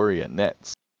of story at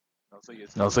Nets. So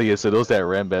there was that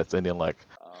Rambats, and then like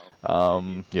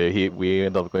we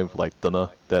ended up going for like dinner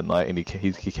that night, and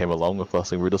he came along with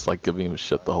us, and we were just like giving him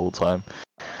shit the whole time.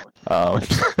 But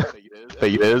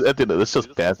it's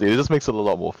just bad. It just makes it a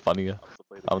lot more funnier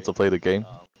to play the game.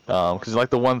 Because like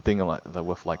the one thing like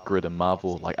with like Grid and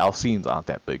Marvel, like our scenes aren't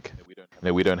that big.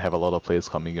 We don't have a lot of players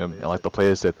coming in, and like the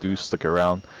players that do stick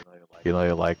around,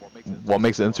 like what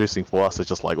makes it interesting for us is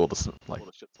just like all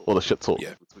the shit talk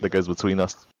that goes between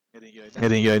us.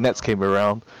 And then Nets came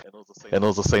around, and it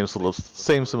was the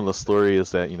same similar story. Is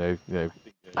that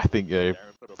I think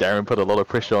Darren put a lot of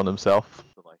pressure on himself.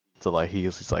 So like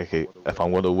he's like, hey, if I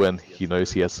want to win, he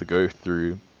knows he has to go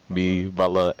through me,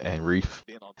 Butler, and Reef.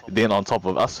 Then on top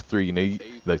of us three,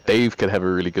 Dave could have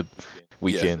a really good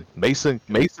weekend. Mason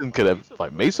could have,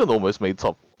 like, Mason almost made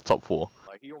top 4.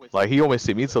 Like he almost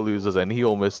sent me to losers, and he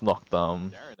almost knocked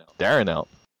Darren out.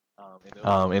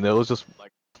 And it was just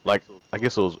like, I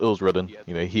guess it was written.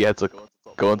 He had to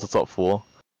go into top 4.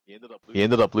 He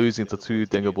ended up losing to 2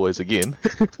 Dinger Boys again.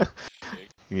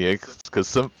 Yeah, because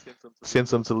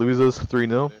sent him to losers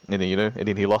 3-0, and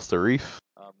then he lost to Reef.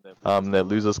 That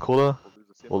losers quarter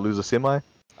or loser semi.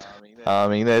 I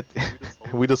mean that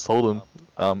we just told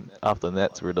him after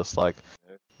Nets, we're just like,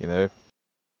 maybe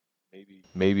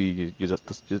maybe you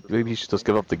should just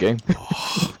give up the game.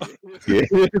 Yeah,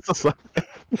 it's just like,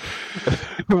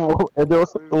 and it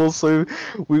was so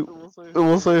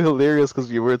hilarious because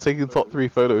we were taking top 3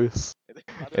 photos,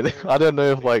 and I don't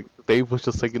know if like Dave was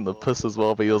just taking the piss as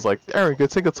well, but he was like, Darren, go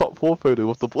take a top 4 photo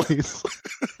with the boys.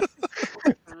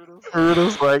 We're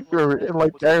just like, and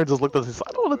like Darren just looked at us.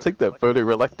 I don't want to take that photo.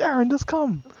 We're like, Darren, just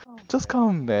come,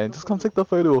 man, just come take the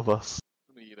photo with us.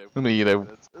 I mean,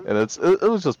 and it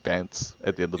was just bants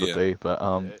at the end of the day, but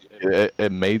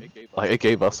it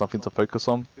gave us something to focus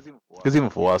on. Because even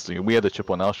for us, we had a chip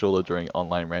on our shoulder during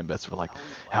online Rambats. We're like,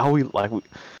 how are we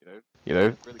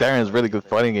Darren's really good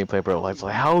fighting gameplay, bro. Like,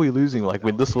 how are we losing? Like,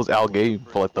 when this was our game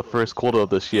for like the first quarter of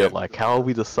this year, like, how are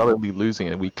we just suddenly losing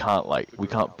and we can't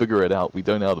figure it out? We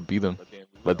don't know how to beat them.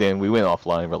 But then we went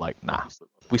offline. We're like, nah,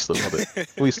 we still got it.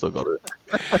 We still got it.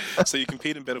 So you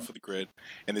compete in Battle for the Grid,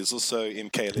 and there's also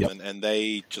MK11, and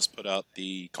they just put out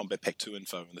the Combat Pack 2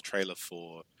 info in the trailer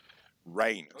for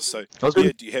Rain. So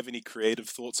do you have any creative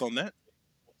thoughts on that?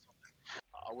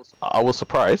 I was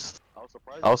surprised.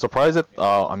 I was surprised at.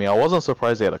 I mean, I wasn't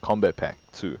surprised they had a Combat Pack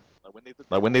 2.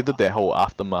 Like when they did that whole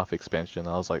Aftermath expansion,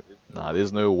 I was like, nah,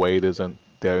 there's no way they're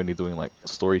only doing like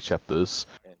story chapters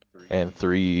and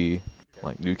 3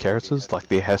 like new characters. Like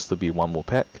there has to be one more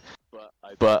pack.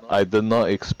 But I did not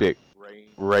expect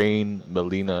Rain,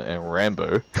 Melina, and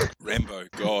Rambo Rambo,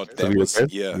 God, to that be was okay.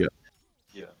 yeah.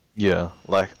 Yeah,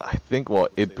 like I think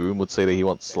what Ed Boon would say that he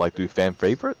wants to like do fan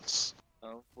favorites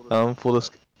for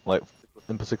this, like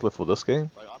in particular for this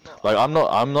game. Like I'm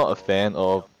not a fan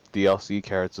of DLC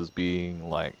characters being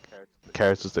like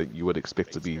characters that you would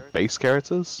expect to be base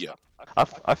characters. Yeah.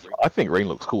 I think Rain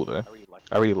looks cool though.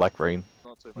 I really like Rain.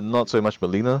 Not so much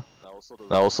Melina.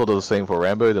 I was sort of the same for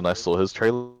Rambo. Then I saw his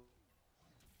trailer.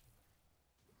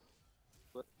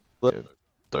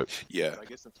 Dope. Yeah.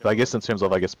 But I guess in terms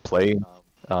of playing,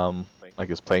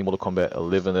 playing Mortal Kombat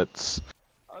 11, it's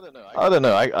I don't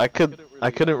know. I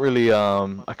couldn't really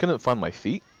I couldn't find my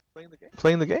feet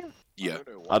playing the game. Yeah.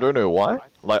 I don't know why.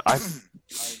 Like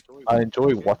I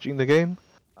enjoy watching the game.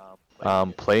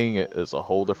 Playing it is a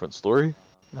whole different story.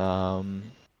 But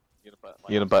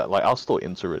like I'll still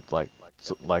enter it. Like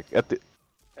at the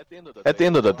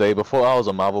end of the day, before I was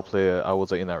a Marvel player, I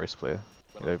was an NRS player.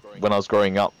 You know, when I was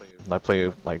growing up, I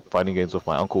played like fighting games with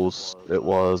my uncles. It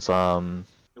was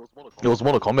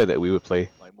Mortal Kombat that we would play,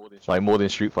 like more than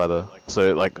Street Fighter.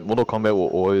 So like Mortal Kombat will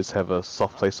always have a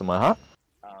soft place in my heart.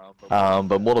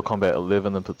 But Mortal Kombat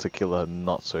 11 in particular,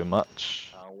 not so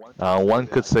much. One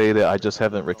could say that I just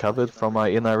haven't recovered from my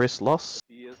NRS loss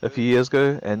a few years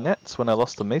ago, and that's when I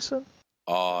lost to Mason,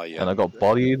 Oh yeah. and I got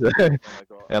bodied,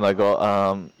 and I got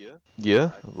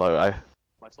like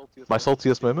my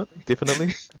saltiest moment,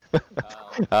 definitely.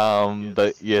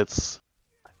 But yeah,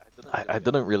 I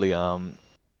didn't really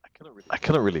I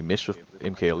couldn't really mesh with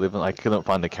MK11. I couldn't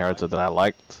find the character that I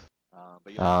liked.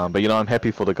 But you know, I'm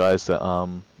happy for the guys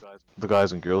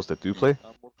and girls that do play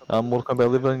Mortal Kombat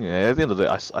 11. Yeah, at the end of the day,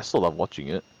 I still love watching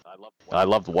it. I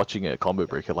loved watching it at Combo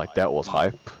Breaker. Like that was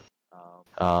hype.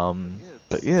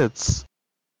 But yeah, it's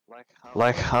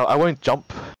like I won't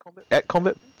jump at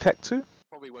Combat Pack 2.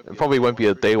 It probably won't be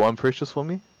a day one purchase for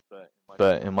me,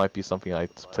 but it might be something I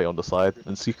play on the side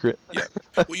in secret. Yeah.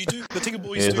 Well, you do. The Tinker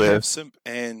Boys Yeah, do so- have Simp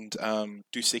and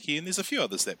Duseki, and there's a few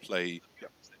others that play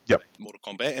Yep. Mortal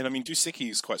Kombat. And I mean, Duseki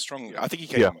is quite strong. I think he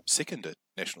came Yeah. second at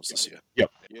Nationals this year.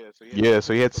 Yeah,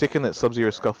 so he had second at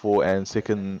Sub-Zero Scuffle and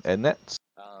second at Nets.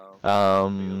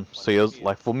 So he was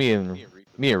like for me and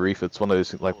Reef, it's one of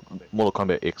those things, like Mortal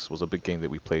Kombat X was a big game that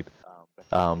we played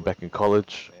back in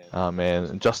college. And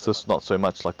Injustice, not so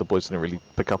much. Like the boys didn't really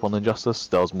pick up on Injustice.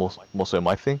 That was more so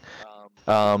my thing.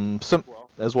 Simp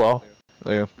as well.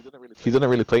 Yeah. He didn't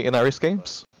really play NRS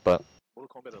games, but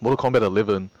Mortal Kombat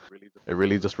 11, it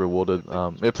really just rewarded.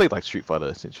 It played like Street Fighter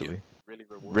essentially.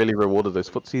 Really rewarded those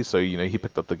footsies. So you know he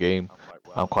picked up the game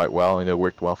quite well, and it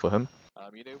worked well for him.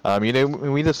 You know,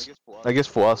 we just, I guess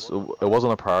for us, it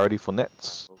wasn't a priority for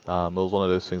Nets. It was one of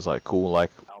those things like cool,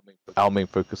 like our main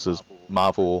focus is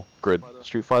Marvel, Grid,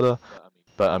 Street Fighter,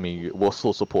 but I mean we'll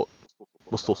still support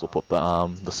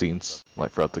the scenes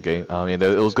like throughout the game.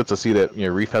 It was good to see that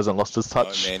Reef hasn't lost his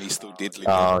touch. Oh man, he's still deadly.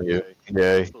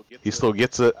 Yeah, he still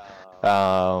gets it.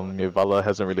 Vala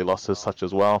hasn't really lost his touch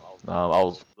as well. I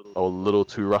was a little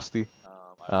too rusty.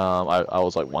 I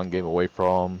was like one game away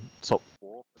from top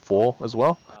 4 as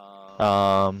well.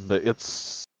 But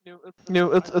it's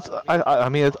I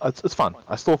mean it's fun.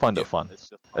 I still find it fun.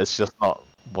 It's just not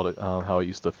how it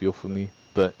used to feel for me.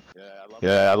 But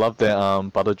yeah, I love that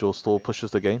Butterjaw still pushes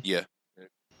the game. Yeah.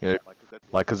 Yeah,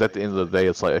 like because at the end of the day,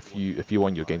 it's like if you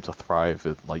want your game to thrive,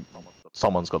 like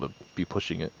someone's got to be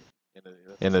pushing it.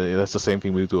 And that's the same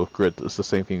thing we do with Grid. It's the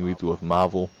same thing we do with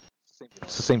Marvel.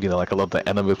 It's the same thing that like a lot of the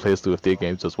anime players do with their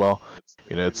games as well.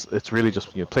 You know, it's really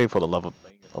just playing for the love of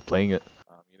playing it.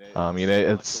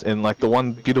 It's and like the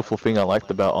one beautiful thing I liked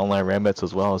about online Rambats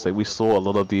as well is that we saw a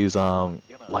lot of these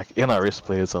like NRS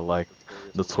players are like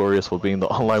notorious for being the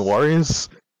online warriors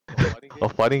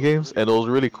of fighting games, and it was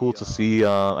really cool to see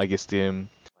I guess them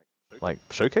like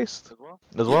showcased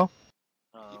as well.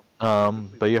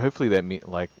 But yeah, hopefully that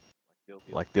like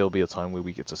there'll be a time where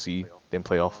we get to see them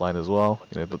play offline as well.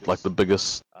 You know, but like the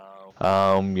biggest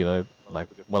like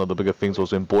one of the bigger things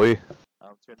was when Boy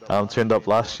turned up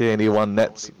last year and he won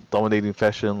Nets dominating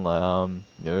fashion. I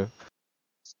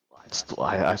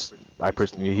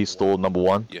personally he stole number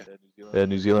 1 in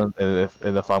New Zealand, and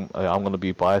if I'm gonna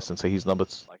be biased and say he's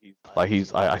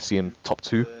I see him top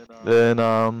 2 in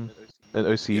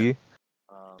OCE.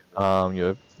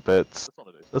 But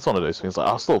it's one of those things. Like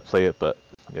I'll still play it, but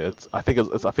yeah, I think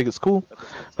it's cool.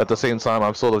 At the same time,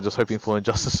 I'm sort of just hoping for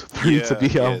Injustice 3 to be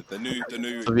the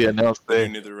new to be announced. the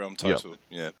new NetherRealm title.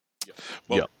 Yeah.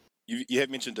 Well, you have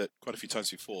mentioned it quite a few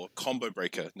times before. Combo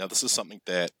Breaker. Now this is something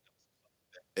that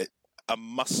a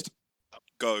must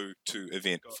go-to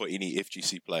event for any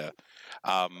FGC player.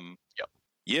 Yep.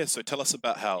 Yeah, so tell us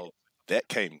about how that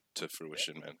came to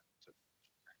fruition, man.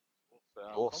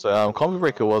 So Combo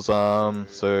Breaker was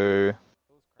so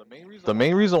the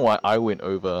main reason why I went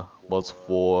over was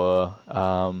for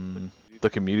the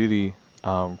community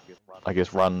I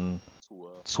guess run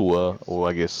tour, or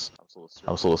I guess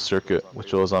sort of circuit,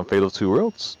 which was Fate of Two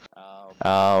Worlds.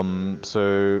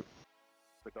 So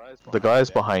the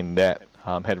guys behind that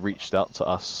had reached out to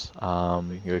us,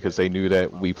 because they knew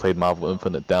that we played Marvel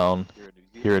Infinite down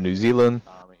here in New Zealand.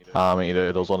 And,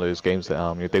 it was one of those games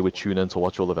that they would tune in to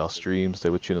watch all of our streams. They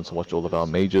would tune in to watch all of our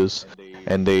majors,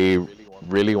 and they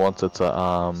really wanted to,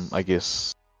 I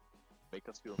guess,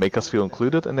 make us feel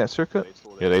included in that circuit.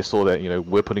 They saw that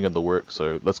we're putting in the work,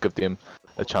 so let's give them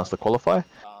a chance to qualify.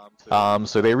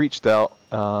 So they reached out,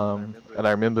 and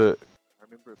I remember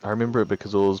it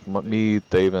because it was me,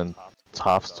 Dave, and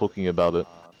Tafts talking about it.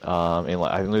 And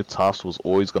like I knew Tafts was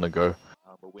always gonna go,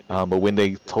 but when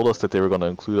they told us that they were gonna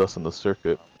include us in the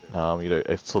circuit,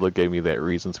 it sort of gave me that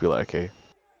reason to be like, okay,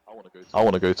 I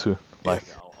want to go too. Like,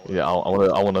 yeah, I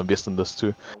want to invest in this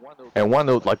too. And one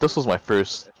note, like this was my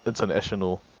first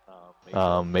international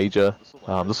major.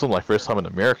 This was my first time in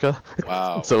America.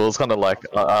 Wow. So it was kind of like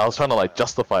I was trying to like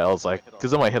justify. I was like,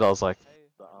 because in my head I was like,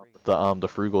 the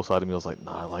frugal side of me was like,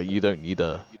 nah, like you don't need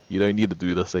to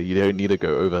do this. You don't need to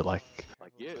go over. Like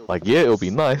yeah, it'll be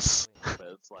nice,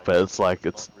 but it's like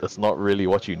it's not really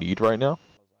what you need right now.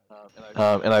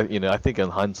 And I think in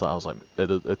hindsight I was like,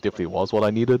 it definitely was what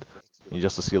I needed.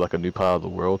 Just to see like a new part of the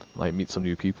world, like meet some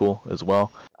new people as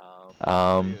well.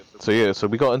 So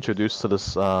we got introduced to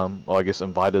this, or I guess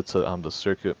invited to the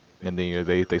circuit, and then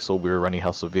they saw we were running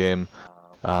House of M.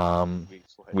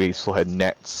 We still had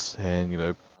Nats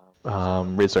and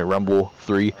Red Zone Rumble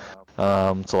 3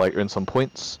 to like earn some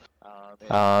points.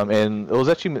 And it was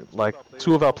actually like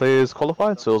two of our players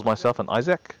qualified, so it was myself and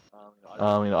Isaac.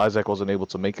 Isaac wasn't able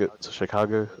to make it to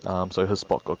Chicago, so his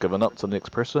spot got given up to the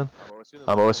next person.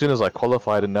 But as soon as I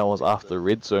qualified, and that was after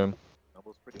Red Zone,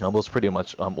 it was pretty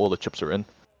much all the chips are in.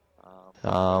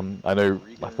 I know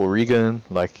like for Regan,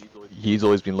 like he's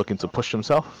always been looking to push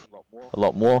himself a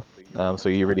lot more. So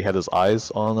he already had his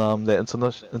eyes on that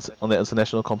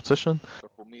international competition.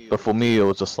 But for me, it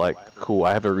was just like, cool,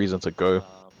 I have a reason to go.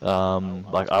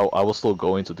 Like I was still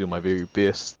going to do my very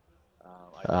best.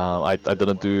 I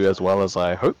didn't do as well as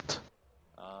I hoped.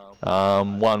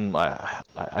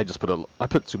 I just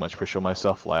put too much pressure on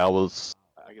myself. Like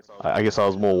I guess I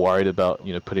was more worried about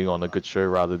putting on a good show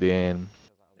rather than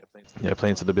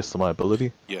playing to the best of my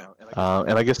ability. Yeah.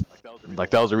 And I guess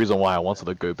like that was the reason why I wanted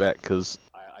to go back, because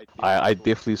I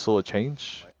definitely saw a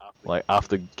change like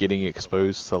after getting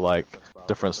exposed to like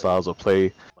different styles of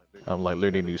play, like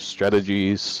learning new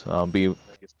strategies, and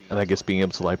I guess being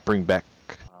able to like bring back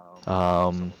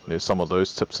some of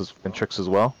those tips and tricks as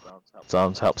well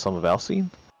to help some of our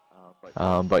scene.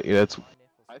 But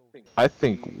I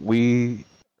think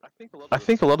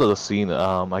a lot of the scene,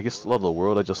 I guess a lot of the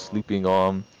world are just sleeping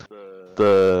on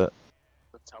the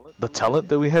talent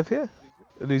that we have here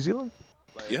in New Zealand.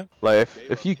 Yeah. Like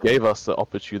if you gave us the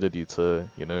opportunity to,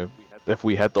 if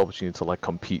we had the opportunity to like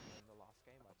compete,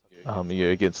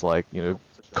 against like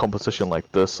competition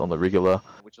like this on the regular,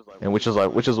 and which is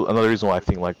another reason why I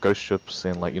think like Ghost Ships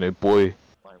and like Boy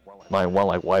 9-1,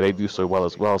 like why they do so well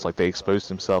as well is like they expose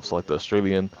themselves to, like the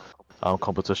Australian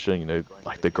competition.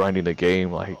 Like they're grinding the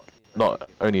game, like not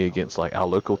only against like our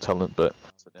local talent but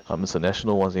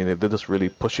international ones, and they're just really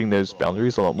pushing those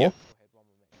boundaries a lot more.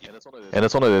 And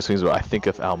it's one of those things where I think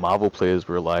if our Marvel players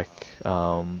were like,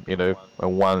 and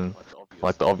one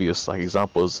like the obvious like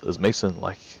example is Mason,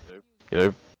 like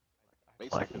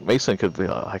like Mason could be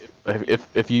like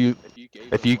if you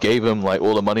gave him like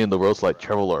all the money in the world to like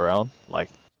travel around, like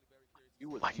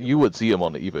you would see him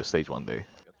on the Evo stage one day,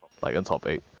 like in top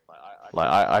 8. Like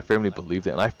I firmly believe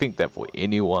that, and I think that for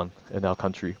anyone in our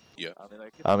country. Yeah.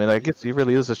 I mean, I guess it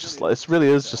really is. It really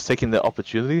is just taking the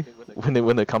opportunity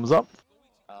when it comes up.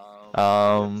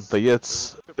 But yeah,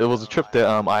 it was a trip that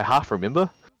I half remember.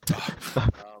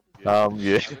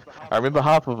 Yeah, I remember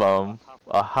half of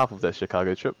that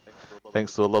Chicago trip,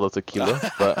 thanks to a lot of tequila.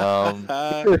 But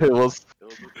it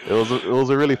was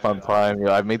a really fun time.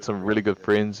 I made some really good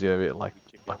friends. Like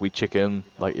we check in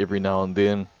like every now and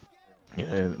then.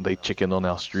 They check in on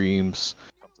our streams.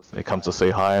 They come to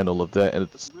say hi and all of that, and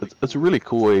it's really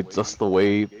cool. Just the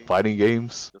way fighting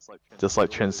games just like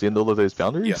transcend all of those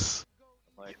boundaries.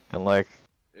 Yeah. And like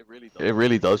it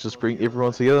really does just bring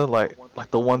everyone together. Like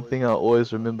the one thing I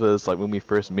always remember is like when we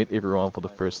first met everyone for the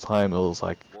first time, it was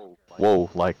like, whoa,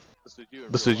 like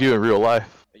this is you in real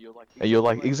life. And you're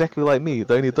like exactly like me.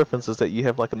 The only difference is that you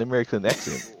have like an American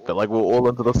accent, but like we're all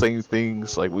into the same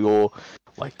things. Like we all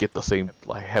like get the same,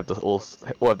 like have the all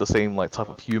have the same like type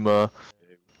of humor.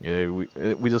 You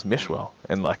know, we just mesh well,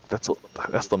 and like that's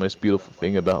the most beautiful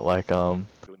thing about like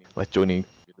joining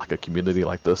like a community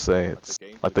like this. It's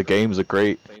like the games are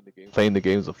great, playing the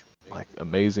games are like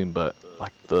amazing, but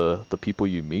like the people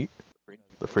you meet,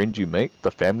 the friends you make,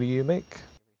 the family you make,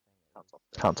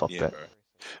 can't top Yeah, that. bro.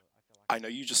 I know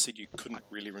you just said you couldn't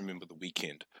really remember the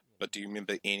weekend, but do you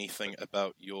remember anything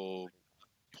about your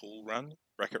pool run,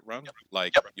 bracket run,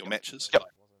 like your matches?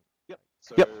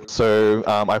 Yep. So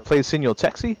I played Senior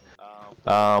Taxi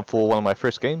for one of my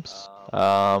first games.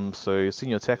 So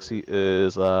Senior Taxi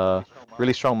is a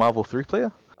really strong Marvel 3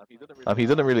 player. He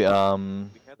didn't really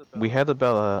we had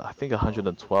about I think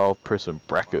 112 person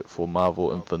bracket for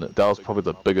Marvel Infinite. That was probably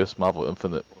the biggest Marvel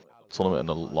Infinite tournament in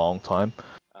a long time.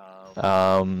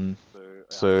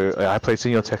 So I played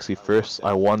Senior Taxi first.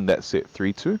 I won that set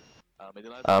 3-2.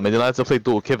 And then I had to play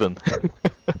Dual Kevin.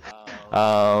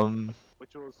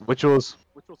 Which was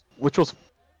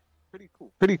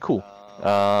pretty cool.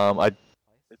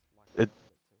 It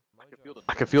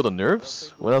I could feel the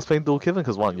nerves when I was playing Dual Kevin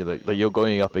because one, you're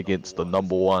going up against the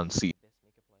number one seed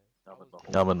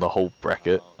in the whole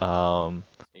bracket. And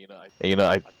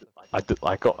I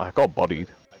got bodied,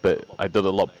 but I did a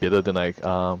lot better than I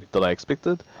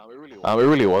expected. It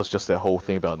really was just that whole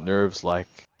thing about nerves. Like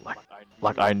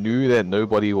I knew that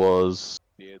nobody was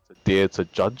there to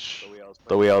judge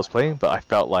the way I was playing, but I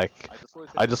felt like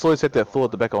I just always had that thought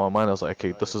at the back of my mind. I was like,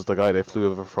 okay, this is the guy that flew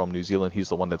over from New Zealand. He's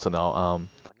the one that's in our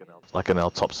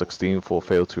top 16 for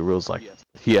Fatal 2 Rules. Like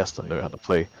he has to know how to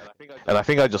play, and I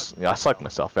think I psyched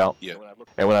myself out. Yeah.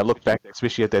 And when I look back,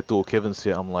 especially at that Dual Kevin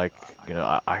set, I'm like,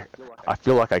 I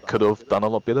feel like I could have done a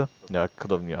lot better. I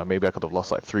could have, maybe I could have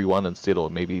lost like 3-1 instead, or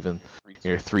maybe even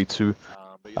 3-2.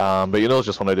 But it's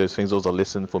just one of those things. It was a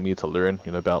lesson for me to learn,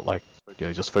 about like,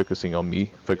 just focusing on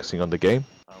me, focusing on the game.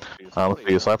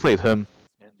 So I played him,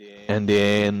 and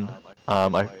then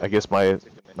I guess my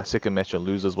second match in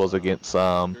losers was against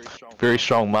very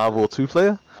strong Marvel 2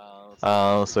 player.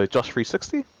 So Josh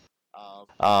 360.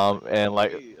 And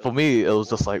like for me, it was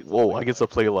just like, whoa, I get to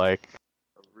play like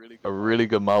a really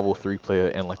good Marvel 3 player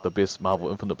and like the best Marvel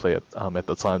Infinite player at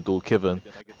the time, Dual Kevin,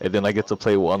 and then I get to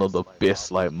play one of the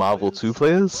best like Marvel 2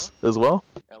 players as well.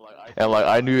 And like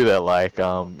I knew that like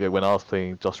when I was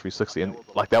playing Josh 360, and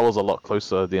like that was a lot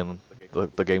closer than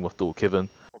the game with Dual Kevin,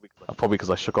 probably because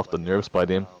I shook off the nerves by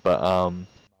then. But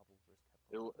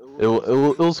it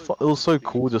was so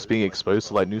cool just being exposed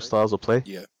to like new styles of play.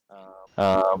 Yeah.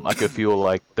 I could feel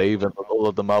like Dave and all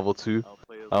of the Marvel 2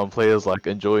 players like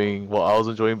enjoying what I was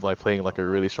enjoying by playing like a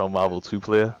really strong Marvel 2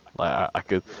 player. Like I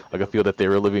could feel that they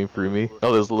were living through me.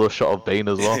 Oh, there's a little shot of Bane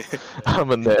as well.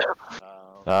 In there.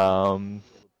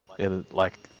 And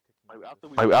like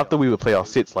after we would play our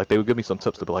sets, like they would give me some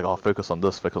tips to be like, oh, focus on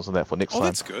this, focus on that for next Oh, time.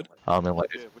 that's good. And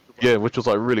like yeah, which was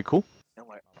like really cool.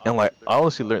 And like I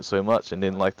honestly learned so much. And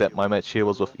then like that my match here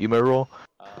was with Emo Raw.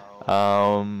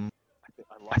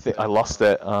 I think I lost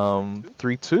that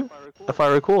 3-2 if I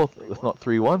recall, if not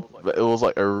 3-1. But it was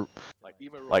like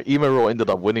Emo Raw ended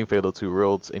up winning Fatal 2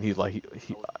 Worlds, and he's like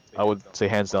he I would say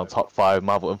hands down top 5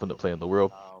 Marvel Infinite player in the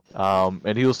world.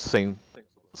 And he was saying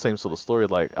same sort of story.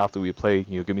 Like after we play,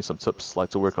 give me some tips like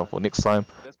to work on for next time.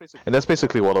 And that's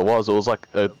basically what it was. It was like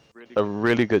a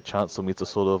really good chance for me to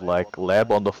sort of like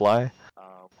lab on the fly,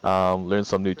 learn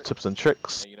some new tips and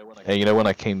tricks. And when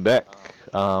I came back,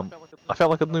 I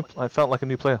felt like a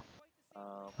new player.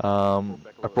 I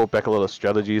brought back a lot of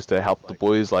strategies to help the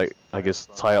boys, like I guess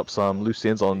tie up some loose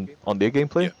ends on their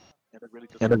gameplay,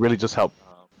 and it really just helped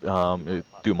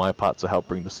do my part to help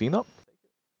bring the scene up.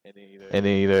 And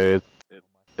then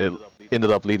it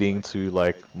ended up leading to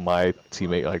like my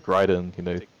teammate like Raiden,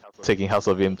 taking House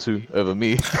of M2 over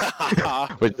me,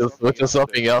 which is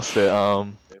something else that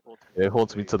it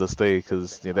haunts me to this day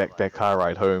because that car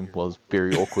ride home was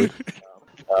very awkward.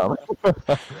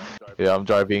 Yeah, I'm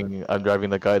driving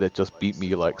the guy that just beat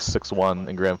me like 6-1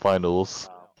 in grand finals.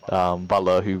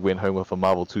 Butler, who went home with a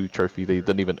Marvel 2 trophy that he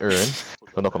didn't even earn.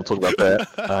 We're not going to talk about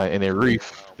that. And then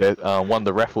Reef that won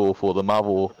the raffle for the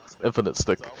Marvel Infinite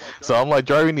stick. So I'm like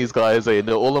driving these guys, and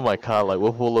they're all in my car, like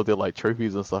with all of their like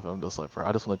trophies and stuff. And I'm just like, bro,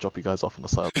 I just want to drop you guys off on the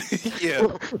side. Yeah.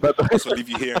 Just leave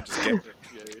you here and just get.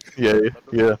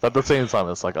 Yeah. But at the same time,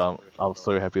 it's like I'm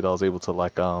so happy that I was able to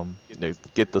like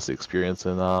get this experience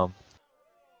in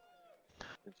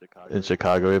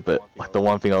Chicago. But like the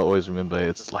one thing I always remember,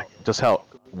 it's like just how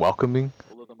welcoming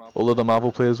all of the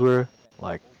Marvel players were.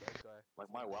 Like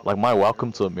my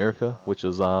welcome to America, which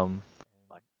is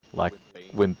like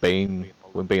when Bane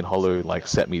Hollow like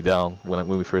sat me down when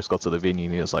we first got to the venue,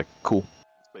 and he was like, "Cool,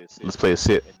 let's play a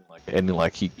set," and then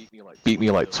like he beat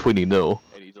me like 20-0,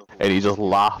 and he just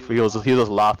laughed. He just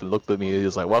laughed and looked at me, and he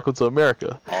was like, "Welcome to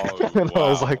America." Oh, And I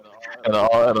was wow. like, and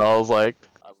I was like,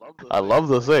 I love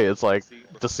to say it's like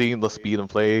just seeing the speed and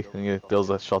play. And, there was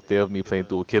a shot there of me playing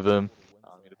dual Kevin.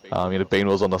 Bane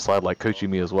was on the side like coaching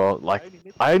me as well. Like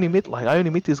I only met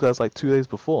these guys like 2 days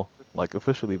before, like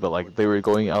officially, but like they were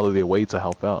going out of their way to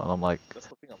help out, and I'm like,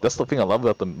 that's the thing I love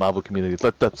about the Marvel community. It's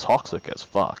like they're toxic as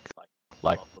fuck.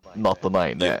 Like not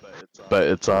denying that, but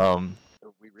it's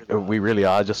we really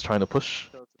are just trying to push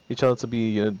each other to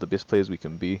be the best players we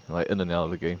can be, like in and out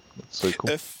of the game. It's so cool.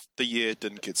 If the year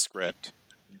didn't get scrapped,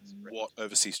 what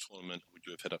overseas tournament would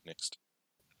you have hit up next?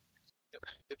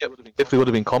 Definitely would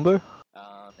have been combo.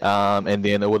 And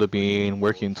then it would have been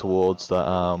working towards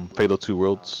the Fatal 2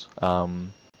 Worlds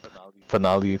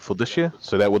finale for this year.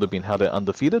 So that would have been held at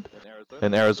Undefeated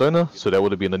in Arizona. So that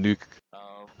would have been a new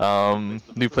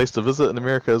place to visit in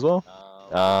America as well.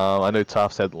 I know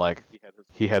Tafts had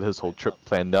he had his whole trip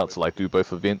planned out to like do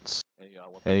both events,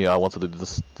 and I wanted to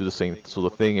do the same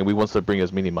sort of thing, and we wanted to bring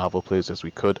as many Marvel players as we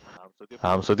could.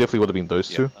 So definitely would have been those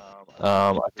two.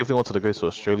 I definitely wanted to go to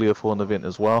Australia for an event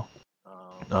as well.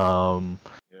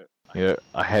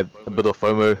 I had a bit of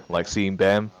FOMO, like seeing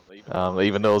BAM,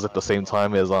 even though it was at the same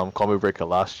time as Combo Breaker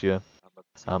last year.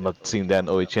 I've seen that in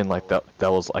OHN, like that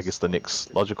was, I guess, the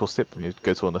next logical step when you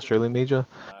go to an Australian major.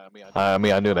 I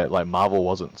mean, I knew that like Marvel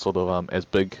wasn't sort of as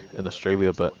big in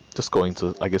Australia, but just going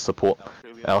to, I guess, support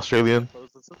our Australian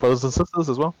brothers and sisters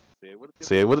as well.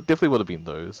 So yeah, definitely would have been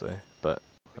those. But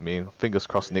I mean, fingers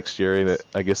crossed next year that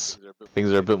I guess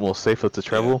things are a bit more safer to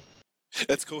travel.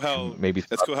 It's cool how maybe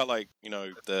it's cool how like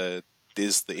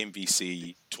there's the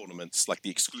MVC tournaments, like the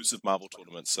exclusive Marvel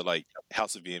tournaments. So like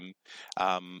House of M.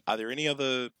 Are there any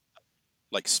other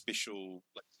like special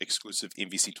exclusive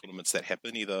MVC tournaments that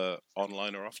happen either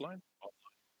online or offline?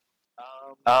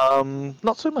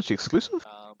 Not so much exclusive.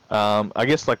 I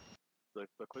guess like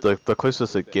the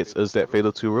closest it gets is that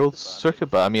Fatal 2 Worlds circuit,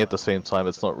 but I mean at the same time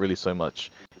it's not really so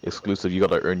much exclusive. You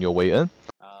got to earn your way in.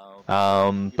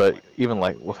 But even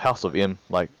like with House of M,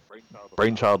 like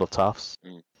brainchild of Tafts,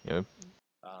 an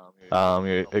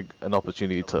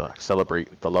opportunity to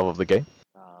celebrate the love of the game.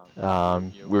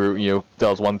 That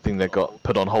was one thing that got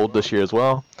put on hold this year as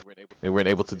well. We weren't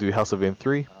able to do House of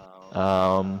M3.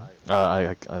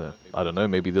 I don't know.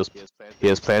 Maybe he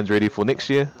has plans ready for next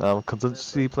year,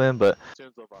 contingency plan. But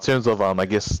in terms of I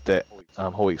guess that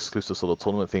whole exclusive sort of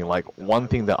tournament thing, like one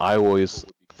thing that I always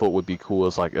thought would be cool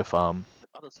is like if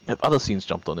other scenes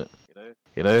jumped on it,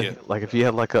 like if you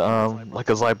had like a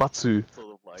Zaibatsu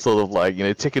sort of like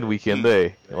Tekken weekend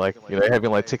day, like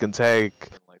having like Tekken Tag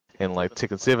and like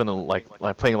Tekken 7 and like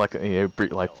playing like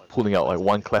like pulling out like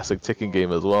one classic Tekken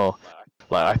game as well.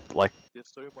 Like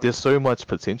there's so much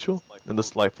potential in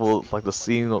this like for like the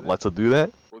scene like to do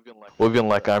that. Or even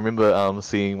like I remember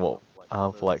seeing for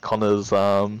like Connor's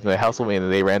House of Man,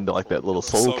 and they ran like that little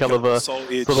Soul Calibur Soul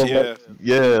Edge, sort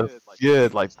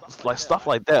of like stuff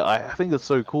like that. I think it's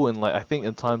so cool, and like I think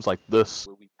in times like this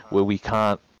where we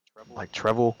can't like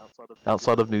travel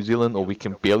outside of New Zealand, or we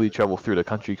can barely travel through the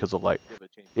country because of like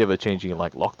ever changing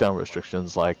like lockdown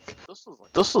restrictions, like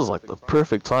this was like the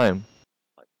perfect time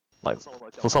like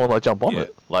for someone to jump on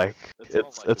it. Like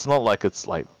it's not like it's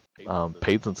like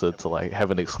patented to like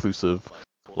have an exclusive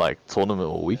like tournament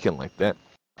or weekend like that.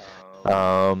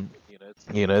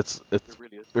 It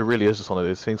really is just one of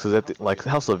those things. Cause like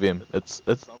House of M, it's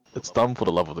done for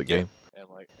the love of the game,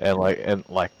 and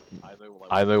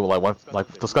I know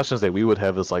like discussions that we would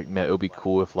have is like, man, it would be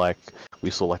cool if like we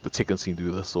saw like the Tekken scene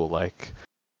do this, or like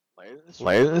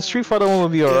the Street Fighter one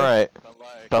would be alright,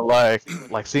 but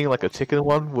like seeing like a Tekken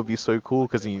one would be so cool,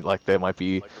 because like there might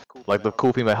be like the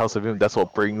cool thing about House of M, that's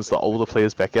what brings the older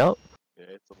players back out.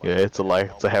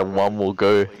 To have one more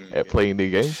go at playing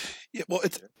the game. Yeah, well,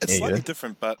 it's slightly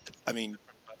different, but I mean,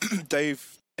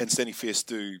 Dave and Stanley Fierce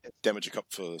do Damage a Cup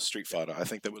for Street Fighter. I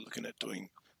think they were looking at doing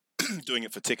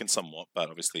it for Tekken somewhat, but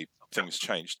obviously things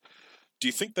changed. Do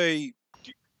you think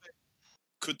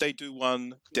could they do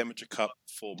one Damage a Cup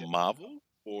for Marvel,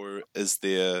 or is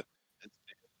there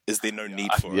no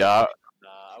need for it? Yeah,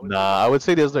 I would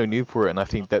say there's no need for it, and I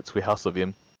think that's where House of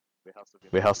M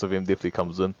definitely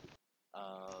comes in.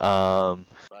 But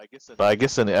I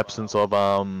guess in the absence of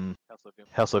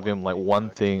House of M, like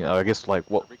one thing, I guess like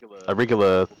what a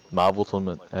regular Marvel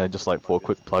tournament, just like for a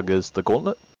quick plug, is the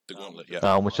Gauntlet. The Gauntlet,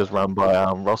 yeah. Which is run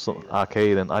by Ross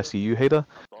Arcade and ICU Hater,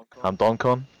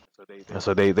 DonCon.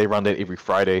 So they run that every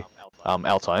Friday,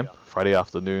 our time, Friday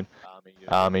afternoon.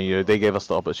 And you know, they gave us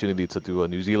the opportunity to do a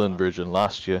New Zealand version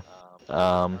last year.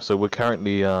 So we're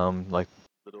currently like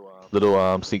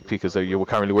little sneak peekers that we're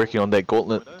currently working on that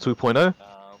Gauntlet 2.0.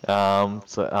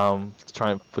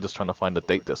 We're just trying to find a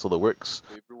date that sort of works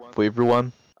for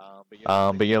everyone.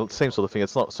 But yeah, same sort of thing.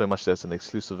 It's not so much that it's an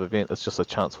exclusive event. It's just a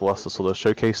chance for us to sort of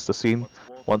showcase the scene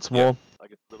once more.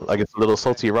 I guess a little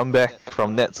salty run back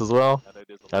from Nets as well.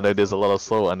 I know there's a lot of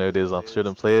salt. I know there's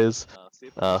certain players.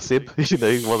 Sib, you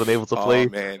know, he wasn't able to play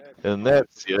in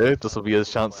Nets. You know, this will be a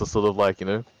chance to sort of like, you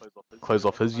know, close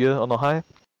off his year on a high.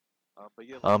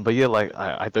 But yeah, like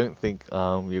I don't think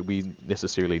we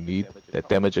necessarily need that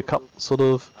Damager Cup sort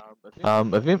of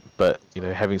event. But you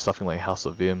know, having something like House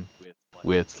of M,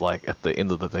 where it's like at the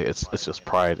end of the day, it's just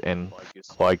pride, and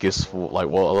well, I guess for like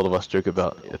what a lot of us joke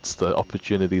about, it's the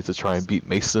opportunity to try and beat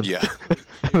Mason Yeah.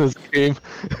 in this game.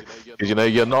 Because you know,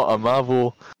 you're not a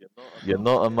Marvel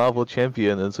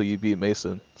champion until you beat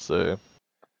Mason. So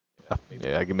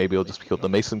yeah, I can maybe it'll just be called the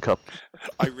Mason Cup.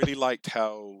 I really liked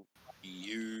how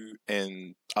you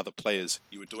and other players,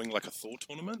 you were doing like a Thor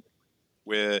tournament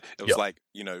where it was like,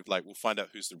 you know, like we'll find out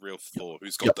who's the real Thor,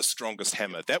 who's got the strongest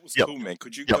hammer. That was cool, man.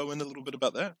 Could you go in a little bit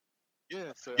about that?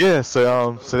 Yeah,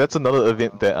 so that's another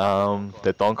event that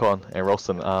that Doncon and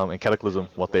Ralston and Cataclysm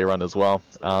what they run as well.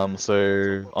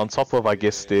 So on top of I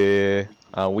guess their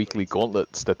weekly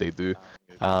gauntlets that they do, you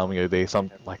know, they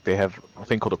have a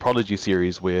thing called a Prodigy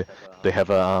series where they have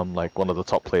like one of the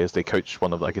top players, they coach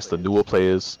one of the, I guess the newer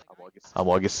players,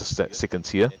 well I guess the second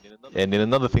tier, and then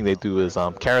another thing they do is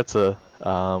character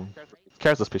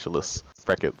specialists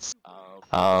brackets.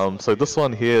 So this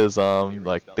one here is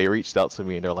like they reached out to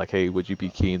me and they're like, hey, would you be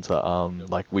keen to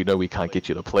like we know we can't get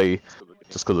you to play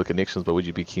just because of connections, but would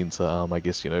you be keen to I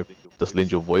guess, you know, just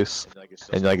lend your voice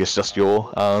and I guess just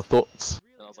your thoughts?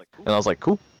 And I was like,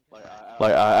 cool.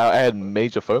 Like I had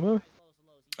major FOMO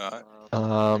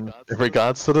in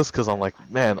regards to this because I'm like,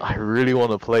 man, I really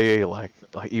want to play like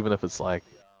even if it's like,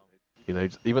 you know,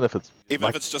 even if it's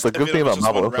just the good thing about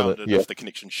Marvel Infinite, if the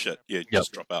connection shit,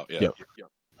 just drop out,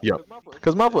 Yeah,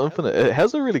 because Marvel Infinite, it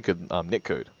has a really good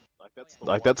netcode.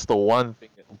 Like that's the one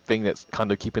thing that's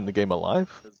kind of keeping the game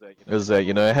alive. Is that,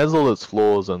 you know, it has all its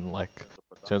flaws and like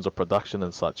in terms of production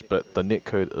and such, but the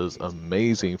netcode is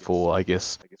amazing for I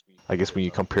guess when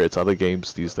you compare it to other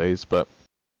games these days. But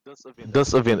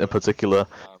this event in particular,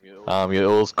 it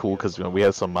was cool because, you know, we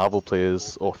had some Marvel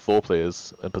players or Thor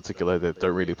players in particular that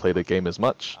don't really play the game as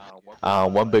much.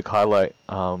 One big highlight,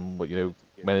 you know,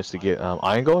 managed to get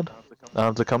Iron God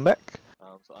to come back.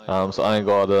 So Iron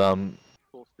God,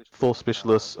 Thor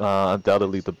specialist,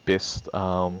 undoubtedly the best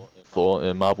Thor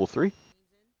in Marvel 3.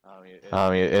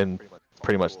 And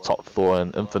pretty much top Thor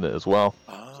in Infinite as well.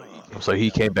 So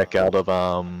he came back out of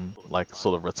like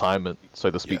sort of retirement, so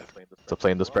to speak, to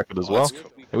play in this bracket as well.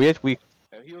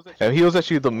 And he was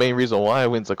actually the main reason why I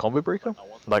went to Combo Breaker.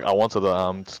 Like I wanted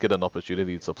to just get an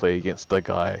opportunity to play against the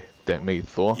guy that made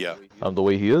Thor the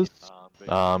way he is.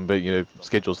 But you know,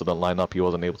 schedules didn't line up. He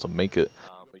wasn't able to make it.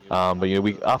 But you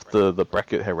know, after the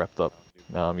bracket had wrapped up,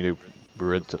 you know,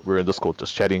 we were in Discord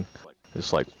just chatting,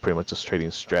 just like pretty much just trading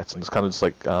strats and it's kind of just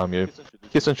like you know,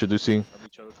 just introducing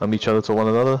each other to one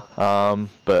another.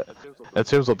 But in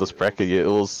terms of this bracket, yeah, it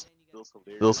was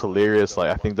hilarious. Like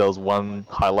I think there was one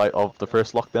highlight of the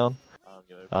first lockdown.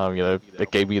 You know,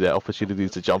 it gave me the opportunity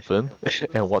to jump in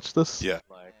and watch this. Yeah.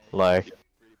 Like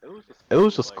it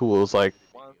was just cool. It was like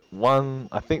one,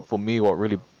 I think for me, what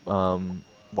really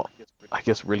what I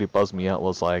guess really buzzed me out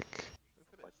was like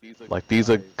these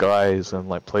are guys and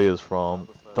like players from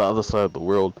the other side of the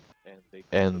world,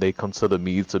 and they consider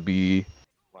me to be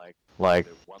like,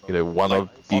 you know, one of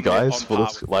the guys for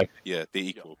this, like they're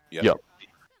equal.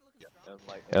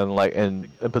 And like in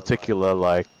particular,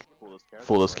 like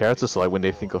for this character, so like when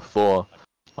they think of Thor,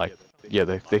 like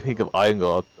they think of Iron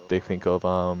God, they think of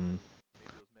and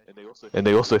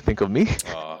they also think of me.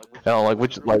 And I'm like,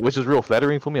 which is real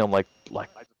flattering for me. I'm like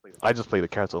I just play the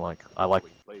character, like I like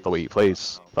the way he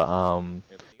plays, but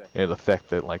you know, the fact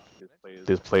that like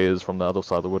there's players from the other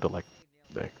side of the world are like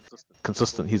they're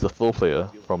consistent. He's a Thor player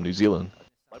from New Zealand,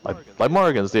 like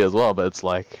Morrigan's there as well, but it's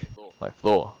like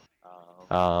Thor.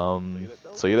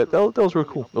 So yeah, that was really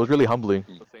cool. It was really humbling,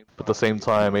 but at the same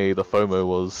time, the FOMO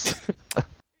was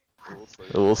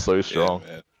it was so strong.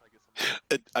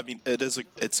 Yeah, I mean,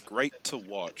 it's great to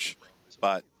watch,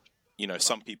 but you know,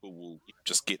 some people will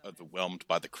just get overwhelmed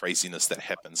by the craziness that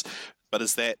happens. But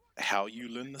is that how you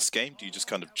learn this game? Do you just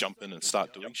kind of jump in and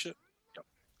start doing shit?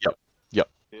 Yep.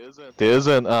 There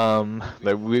isn't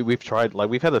like we've tried, like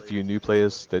we've had a few new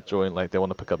players that join, like they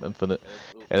want to pick up Infinite,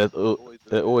 and it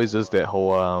always is that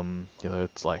whole you know,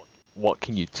 it's like what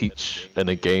can you teach in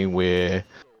a game where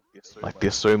like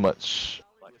there's so much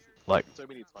like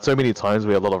so many times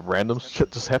where a lot of random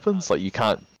shit just happens, like you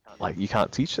can't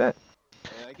teach that.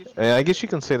 And I guess you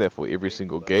can say that for every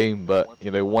single game, but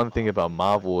you know, one thing about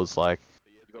Marvel is like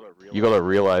you gotta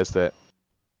realize that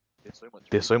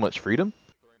there's so much freedom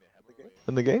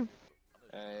in the game,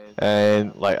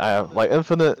 and like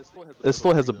Infinite, it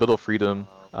still has a bit of freedom.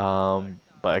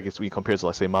 But I guess when you compare to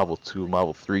like say Marvel 2,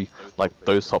 Marvel 3, like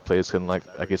those top players can like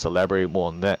I guess elaborate more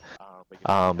on that.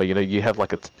 But you know, you have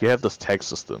like you have this tag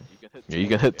system. You know, you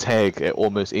can hit tag at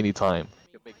almost any time.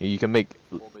 You can make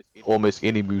almost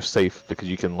any move safe because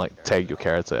you can like tag your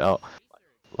character out.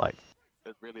 Like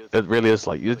it really is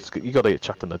like you gotta get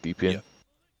chucked in the deep end.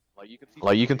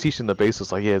 Like you can teach them the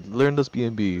basics, like yeah, learn this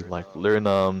BNB, like learn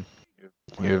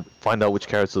you know, find out which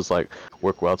characters like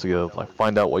work well together, like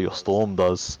find out what your storm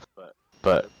does.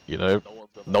 But you know,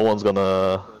 no one's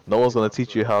gonna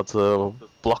teach you how to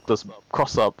block this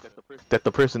cross up that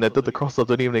the person that did the cross up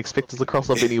didn't even expect as a cross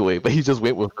up anyway, but he just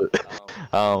went with it.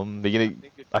 But, you know,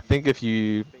 I think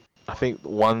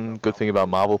one good thing about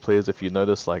Marvel players, if you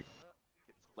notice, like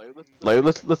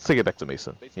let's take it back to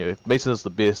Mason. You know, Mason is the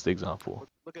best example.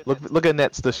 Look at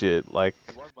Nets this year. Like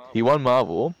he won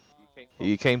Marvel,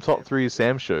 he came top 3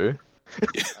 Sam Show.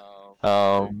 You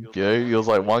know, he was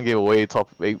like 1 game away, top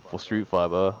 8 for Street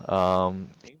Fighter.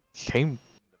 Came,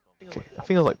 I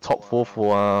think it was like top 4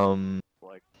 for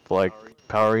like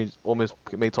Power Rangers, almost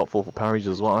made top 4 for Power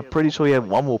Rangers as well. I'm pretty sure he had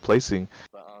one more placing.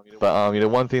 But you know,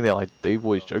 one thing that like Dave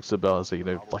always jokes about is that, you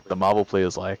know, like the Marvel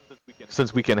players, like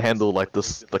since we can handle like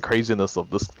the craziness of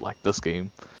this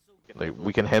game, like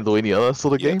we can handle any other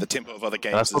sort of game. The tempo of other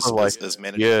games is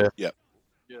manageable.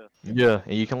 Yeah,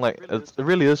 and you can like it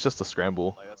really is just a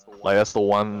scramble. Like that's the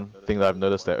one thing that I've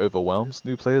noticed that overwhelms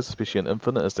new players, especially in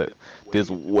Infinite, is that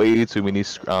there's way too many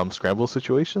scramble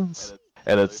situations.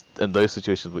 And it's in those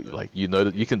situations where, like, you know,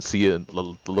 that you can see it in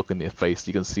the look in their face.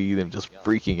 You can see them just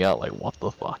freaking out, like, what the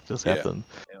fuck just happened?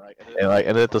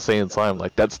 And at the same time,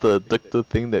 like, that's the addictive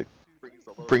thing that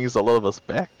brings a lot of us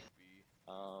back.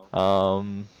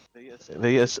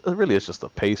 It really is just the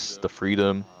pace, the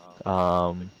freedom,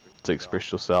 to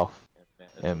express yourself.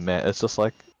 And man, it's just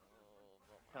like,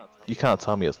 you can't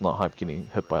tell me it's not hype getting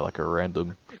hit by like a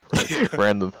random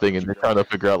thing, and you're trying to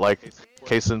figure out, like,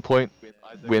 case in point,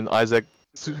 when Isaac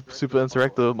super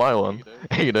interacted with my one,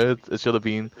 you know, it should have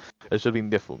been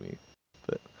there for me.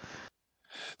 But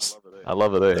I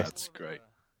love it, eh? That's great.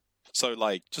 So,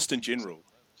 like, just in general,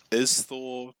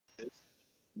 would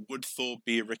Thor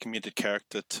be a recommended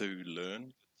character to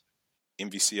learn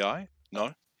MVCI?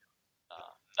 No?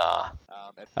 Nah.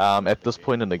 At this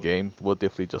point in the game, we'll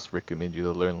definitely just recommend you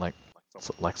to learn like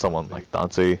someone like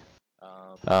Dante.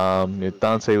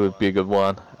 Dante would be a good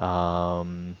one.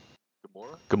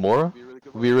 Gamora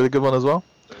would be a really good one as well.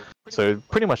 So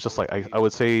pretty much just like I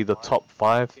would say the top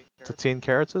 5 to 10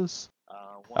 characters.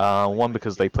 One,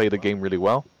 because they play the game really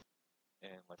well,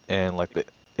 and like the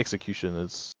execution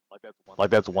is like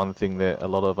that's one thing that a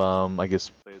lot of I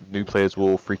guess new players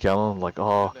will freak out on. Like,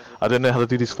 oh, I don't know how to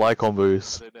do these fly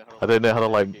combos. I don't know how to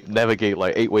like navigate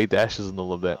like 8-way dashes and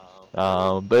all of that.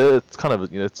 But it's kind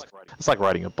of, you know, it's like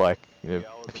riding a bike. You know,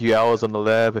 a few hours in the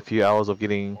lab, a few hours of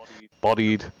getting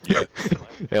bodied,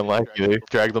 and like, you know,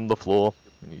 dragged on the floor,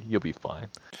 you'll be fine.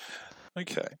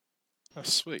 Okay,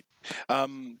 that's sweet.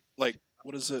 Like,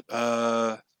 what is it?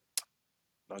 No,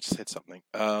 I just had something.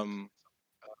 No,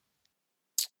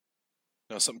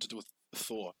 something to do with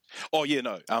Thor. Oh yeah,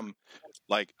 no.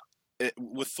 Like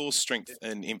with Thor's strength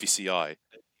in MVCI,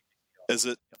 is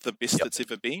it the best it's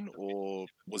ever been, or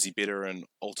was he better in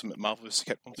Ultimate Marvel vs.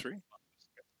 Capcom 3?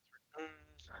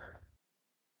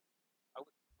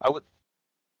 I would.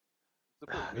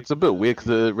 It's a bit weird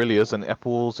because it really is an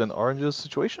apples and oranges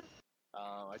situation.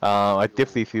 I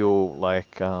definitely feel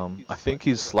like I think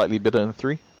he's slightly better in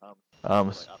 3.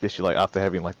 Especially like after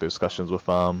having like those discussions with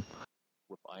Iron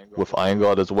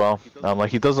God as well. Like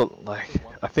he doesn't like.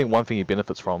 I think one thing he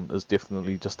benefits from is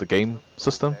definitely just the game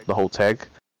system, the whole tag,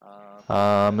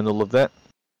 and all of that.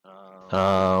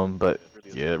 But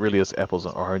yeah, it really is apples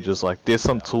and oranges. Like there's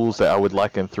some tools that I would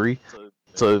like in 3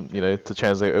 to, you know, to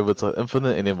translate over to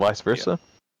Infinite and then vice versa.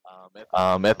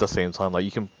 At the same time, like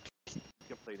you can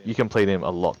play them a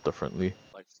lot differently.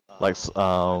 Like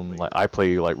I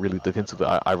play like really defensively.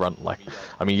 I run like,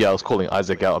 I mean, yeah, I was calling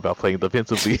Isaac out about playing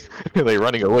defensively, like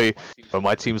running away, but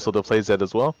my team sort of plays that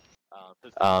as well.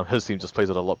 His team just plays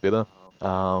it a lot better.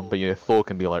 But you know, Thor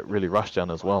can be like really rush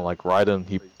down as well. Like Raiden,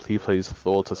 he plays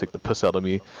Thor to take the piss out of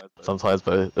me sometimes,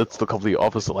 but it's the complete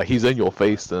opposite. Like he's in your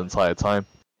face the entire time,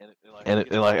 and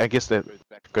like I guess that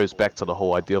goes back to the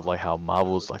whole idea of like how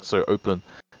Marvel's like so open,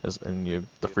 and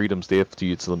the freedom's there for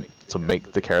you to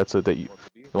make the character that you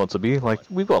want to be. Like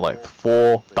we've got like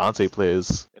 4 Dante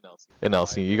players in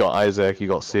LC. You got Isaac, you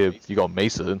got Sib, you got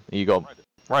Mason, and you got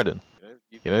Raiden.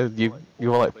 You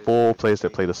got like 4 players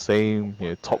that play the same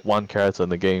top 1 character in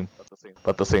the game,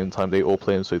 but at the same time they all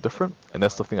play him so different. And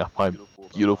that's the thing I find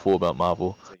beautiful about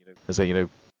Marvel, is that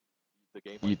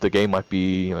the game might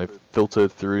be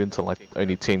filtered through into like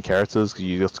only 10 characters because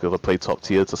you just gotta play top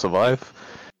tier to survive.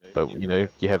 But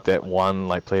you have that one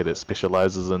like player that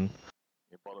specializes in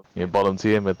bottom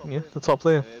tier, but the top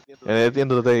player. And at the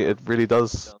end of the day, it really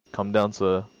does come down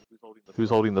to who's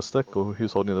holding the stick or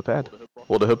who's holding the pad,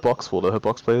 or the hitbox for the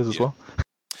hitbox players as well.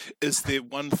 Is there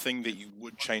one thing that you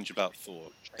would change about Thor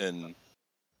in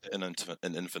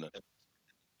Infinite?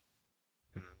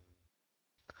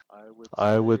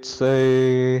 I would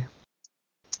say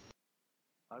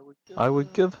I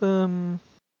would give him.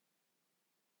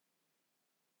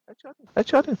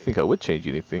 Actually, I don't think I would change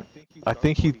anything. I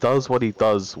think he does what he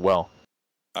does well.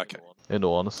 Okay. In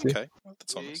all honesty. Okay,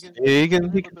 that's honest. Yeah,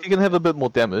 he can have a bit more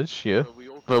damage, yeah,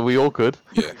 but we all could.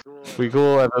 Yeah. We could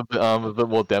all have a bit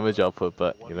more damage output,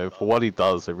 but for what he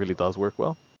does, it really does work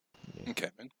well. Okay,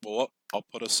 man. Well, I'll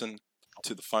put us in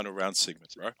to the final round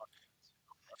segment, bro.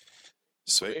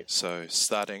 Sweet. So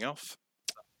starting off,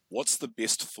 what's the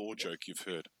best Thor joke you've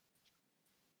heard?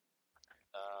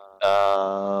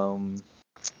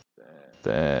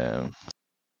 Damn.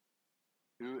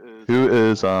 Who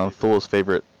is Thor's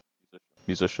favorite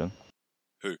musician?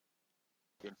 Who?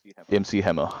 MC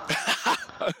Hammer.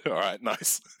 All right,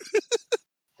 nice.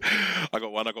 I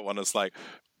got one. It's like,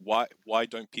 why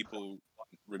don't people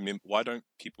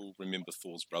remember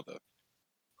Thor's brother?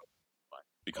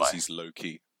 Because he's low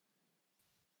key.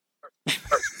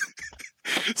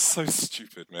 So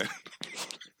stupid, man.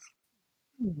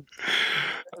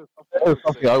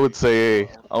 I would say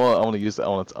I want to use that. I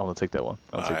want to take that one.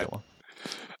 I'll take that one.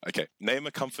 Okay, name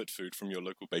a comfort food from your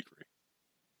local bakery.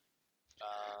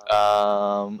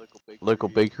 Local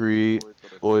bakery,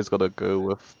 always gotta go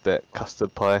with that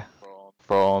custard pie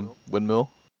from Windmill,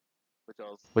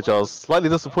 which I was slightly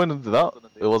disappointed that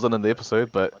it wasn't in the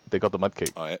episode, but they got the mud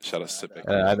cake. Oh yeah, shout out to Sip.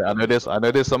 I know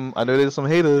there's some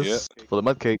haters for the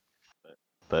mud cake,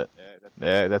 but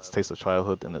yeah, that's taste of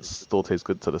childhood, and it still tastes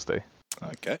good to this day.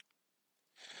 Okay.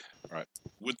 All right.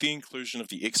 Would the inclusion of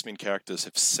the X-Men characters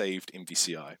have saved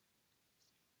MVCI?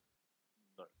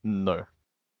 No.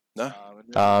 No.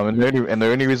 And the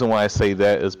only reason why I say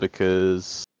that is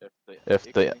because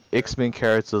if the X-Men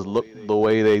characters look the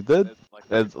way they did,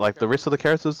 like the rest of the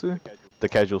characters do, the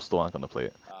casuals still aren't gonna play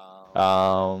it.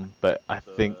 But I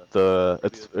think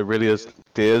it really is.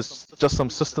 There's just some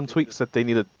system tweaks that they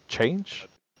need to change.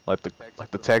 Like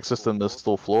the tag system is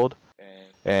still flawed,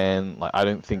 and like I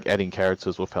don't think adding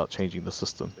characters without changing the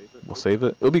system will save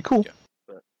it. It'll be cool,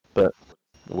 but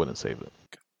it wouldn't save it.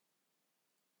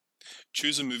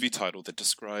 Choose a movie title that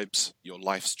describes your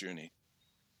life's journey.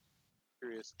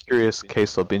 Curious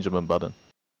Case of Benjamin Button.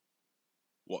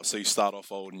 What? So you start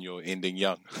off old and you're ending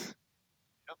young.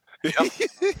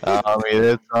 I mean,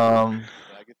 it's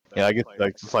yeah, I guess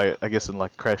like just like I guess in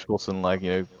like Crash Course and like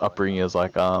upbringing is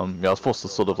like I was forced to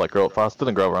sort of like grow up fast.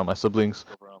 Didn't grow up around my siblings,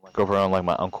 grow up around like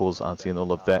my uncles, auntie, and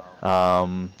all of that. A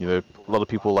lot of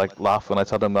people like laugh when I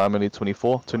tell them I'm only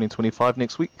 24, turning 25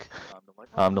 next week.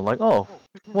 They're like, oh,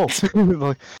 whoa,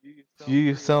 like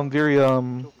you sound very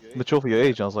mature for your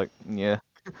age. I was like, yeah,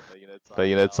 but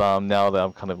it's now that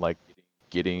I'm kind of like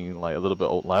getting like a little bit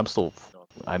old. Like,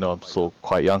 I know I'm still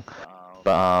quite young,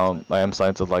 but I am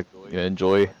starting to like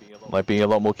enjoy like being a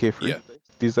lot more carefree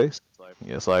these days.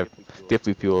 Yeah, so I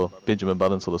definitely feel Benjamin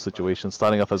Button sort of situation,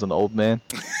 starting off as an old man,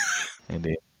 and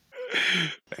then.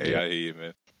 Hey, I hear you,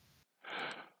 man.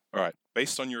 All right,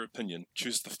 based on your opinion,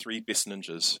 choose the 3 best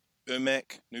ninjas: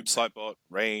 Ermac, Noob Saibot,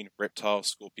 Rain, Reptile,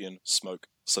 Scorpion, Smoke,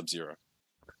 Sub-Zero.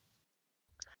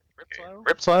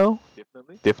 Reptile,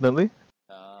 definitely.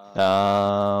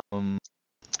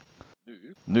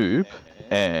 Noob,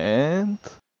 and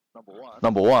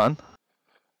number one,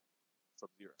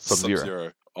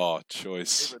 Sub-Zero. Oh,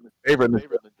 choice. Favorite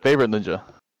ninja.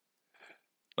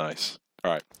 Nice.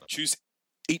 All right, choose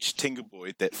each Tengu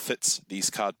Boy that fits these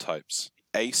card types: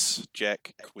 Ace,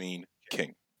 Jack, Queen,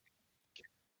 King.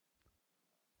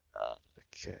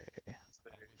 Okay.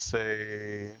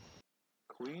 Say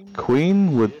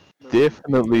Queen would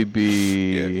definitely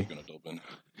be. Yeah, you're gonna Dolphin.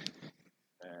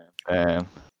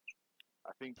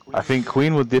 I think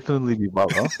Queen would definitely be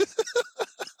Butler.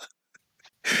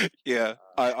 Yeah,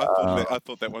 I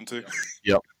thought that one too.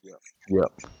 Yep.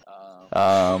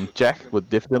 Jack would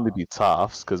definitely be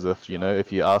Tafts, because if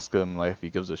you ask him like if he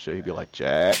gives a shit, he'd be like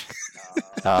Jack.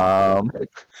 Um,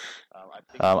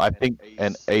 I think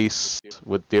an ace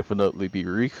would definitely be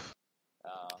Reef.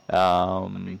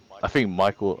 I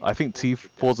think T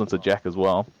falls into Jack as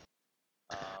well.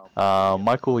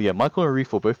 Michael and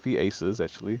Reef will both be aces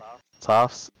actually.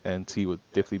 Tafts and T would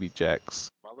definitely be Jacks.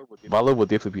 Vala would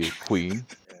definitely be a queen,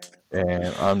 and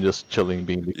I'm just chilling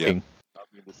being the Yeah. king.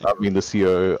 I mean the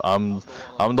CEO. I'm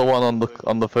the one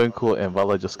on the phone call, and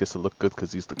Vala just gets to look good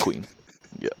because he's the queen.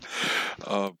 Yeah.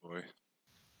 Oh boy.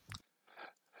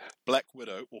 Black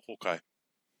Widow or Hawkeye?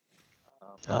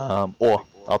 Or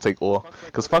I'll take Or,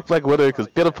 cause fuck Black Widow, cause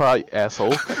Bitter Part, you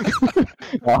asshole.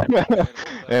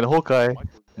 And Hawkeye,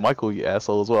 Michael, you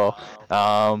asshole as well.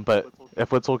 But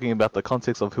if we're talking about the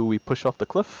context of who we push off the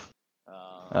cliff,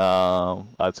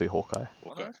 I'd say Hawkeye.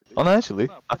 Hawkeye. Oh no, actually,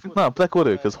 I think Black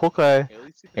Widow, cause Hawkeye,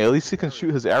 at least he can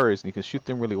shoot his arrows and he can shoot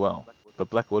them really well. But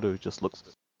Black Widow just looks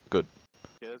good.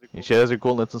 She has her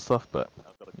gauntlets and stuff, but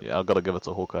yeah, I've got to give it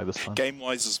to Hawkeye this time. Game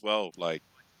wise as well, like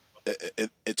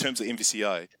in terms of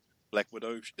MVCI, Black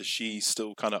Widow, is she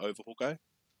still kind of over Hawkeye?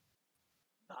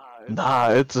 Nah,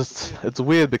 it's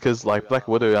weird because like Black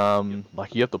Widow,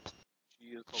 like you have to.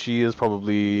 She is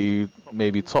probably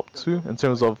maybe top 2 in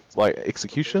terms of like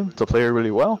execution to play her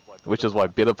really well, which is why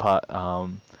Bitter Part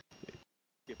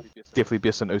definitely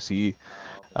best in OCE.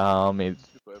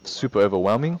 It's super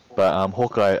overwhelming, but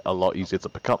Hawkeye a lot easier to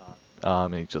pick up.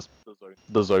 And just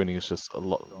the zoning is just a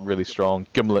lot really strong.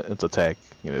 Gimlet into tag,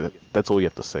 that's all you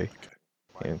have to say.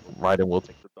 And Raiden will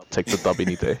take the dub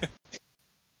any day.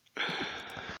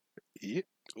 Yeah.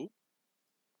 Cool.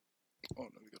 Oh no,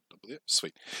 we got double there.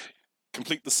 Sweet.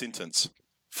 Complete the sentence.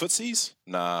 Footsies?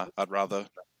 Nah, I'd rather.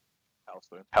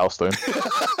 Hearthstone.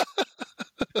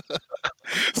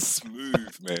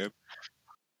 Smooth, man.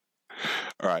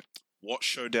 All right. What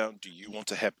showdown do you want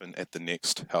to happen at the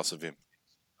next House of M?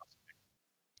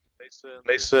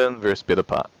 Mason versus Bitter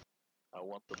Part.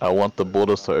 I want the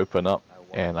borders to open up,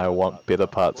 and I want Bitter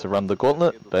Part to run the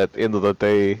gauntlet. But at the end of the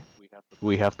day,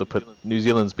 we have to put New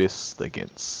Zealand's best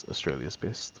against Australia's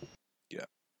best. Yeah.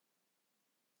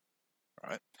 All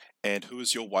right. And who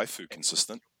is your waifu,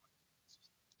 Consistent?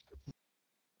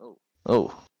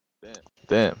 Oh,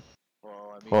 damn.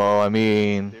 Well, I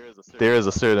mean, there is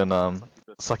a certain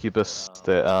succubus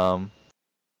that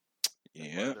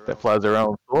Yeah. that flies around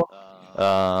with Thor.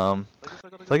 So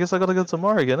I guess I gotta go to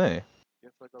Morrigan, eh?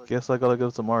 Guess I gotta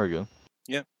go to Morrigan.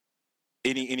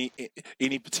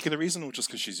 Any particular reason, or just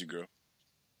because she's your girl?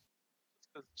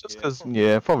 Just because,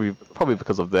 yeah, probably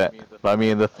because of that. But I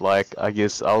mean, I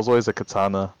guess I was always a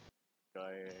katana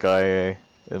guy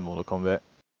in Mortal Kombat.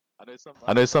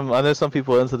 I know some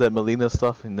people are into that Melina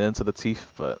stuff and they're into the teeth,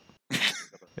 but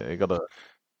yeah, you gotta.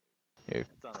 Yeah,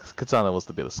 katana was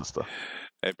the better sister.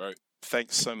 Hey, bro.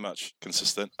 Thanks so much,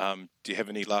 Consistent. Do you have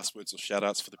any last words or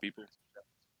shout-outs for the people?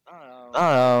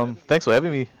 Thanks for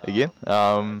having me again.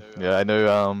 Yeah, I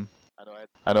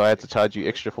know I had to charge you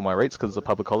extra for my rates because it's a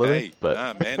public holiday, Hey, but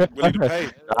nah, man, willing to pay.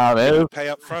 man, Willing to pay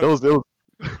up front. it was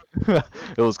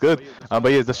it was good.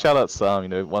 But yeah, the shout outs,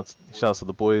 once shout outs to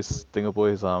the boys, Dinger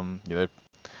boys,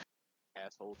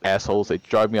 assholes, they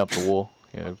drive me up the wall,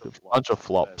 a bunch of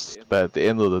flops. But at the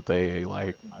end of the day,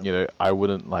 like, I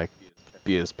wouldn't like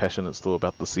be as passionate still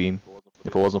about the scene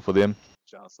if it wasn't for them.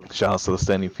 Shout outs to the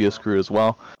Standing Fierce crew as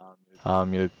well.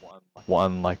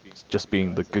 One like just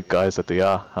being the good guys that they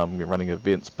are, running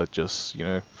events, but just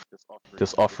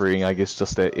just offering, I guess,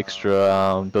 just that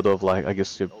extra bit of like, I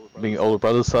guess, being older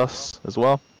brothers to us as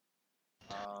well.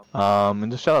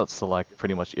 And just shout outs to like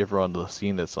pretty much everyone on the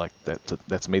scene that's like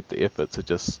that's made the effort to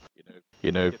just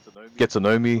get to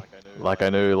know me. Like I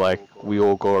know like we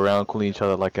all go around calling each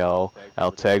other like our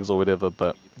tags or whatever,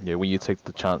 but when you take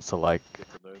the chance to like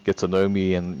get to know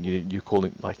me and you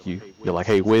calling like you're like,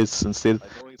 hey Wiz, instead,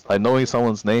 like knowing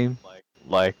someone's name,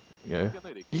 like you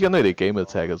can know their gamer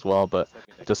tag as well, but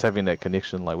just having that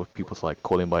connection like with people like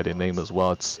calling by their name as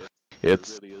well,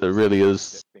 it really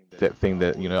is that thing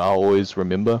that I always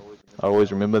remember. I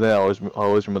always remember that. I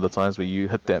always remember the times where you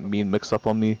hit that mean mix up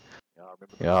on me.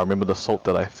 I remember the salt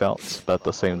that I felt, but at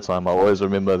the same time I always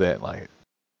remember that like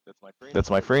that's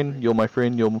my friend, you're my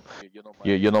friend,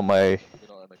 you're not my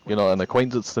an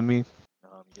acquaintance to me.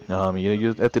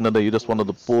 You at the end of the day, you're just one of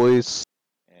the boys,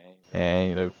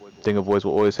 and Dinger boys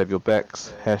will always have your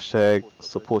backs. Hashtag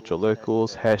support your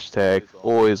locals. Hashtag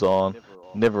always on,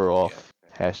 never off.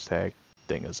 Hashtag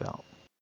Dingers out.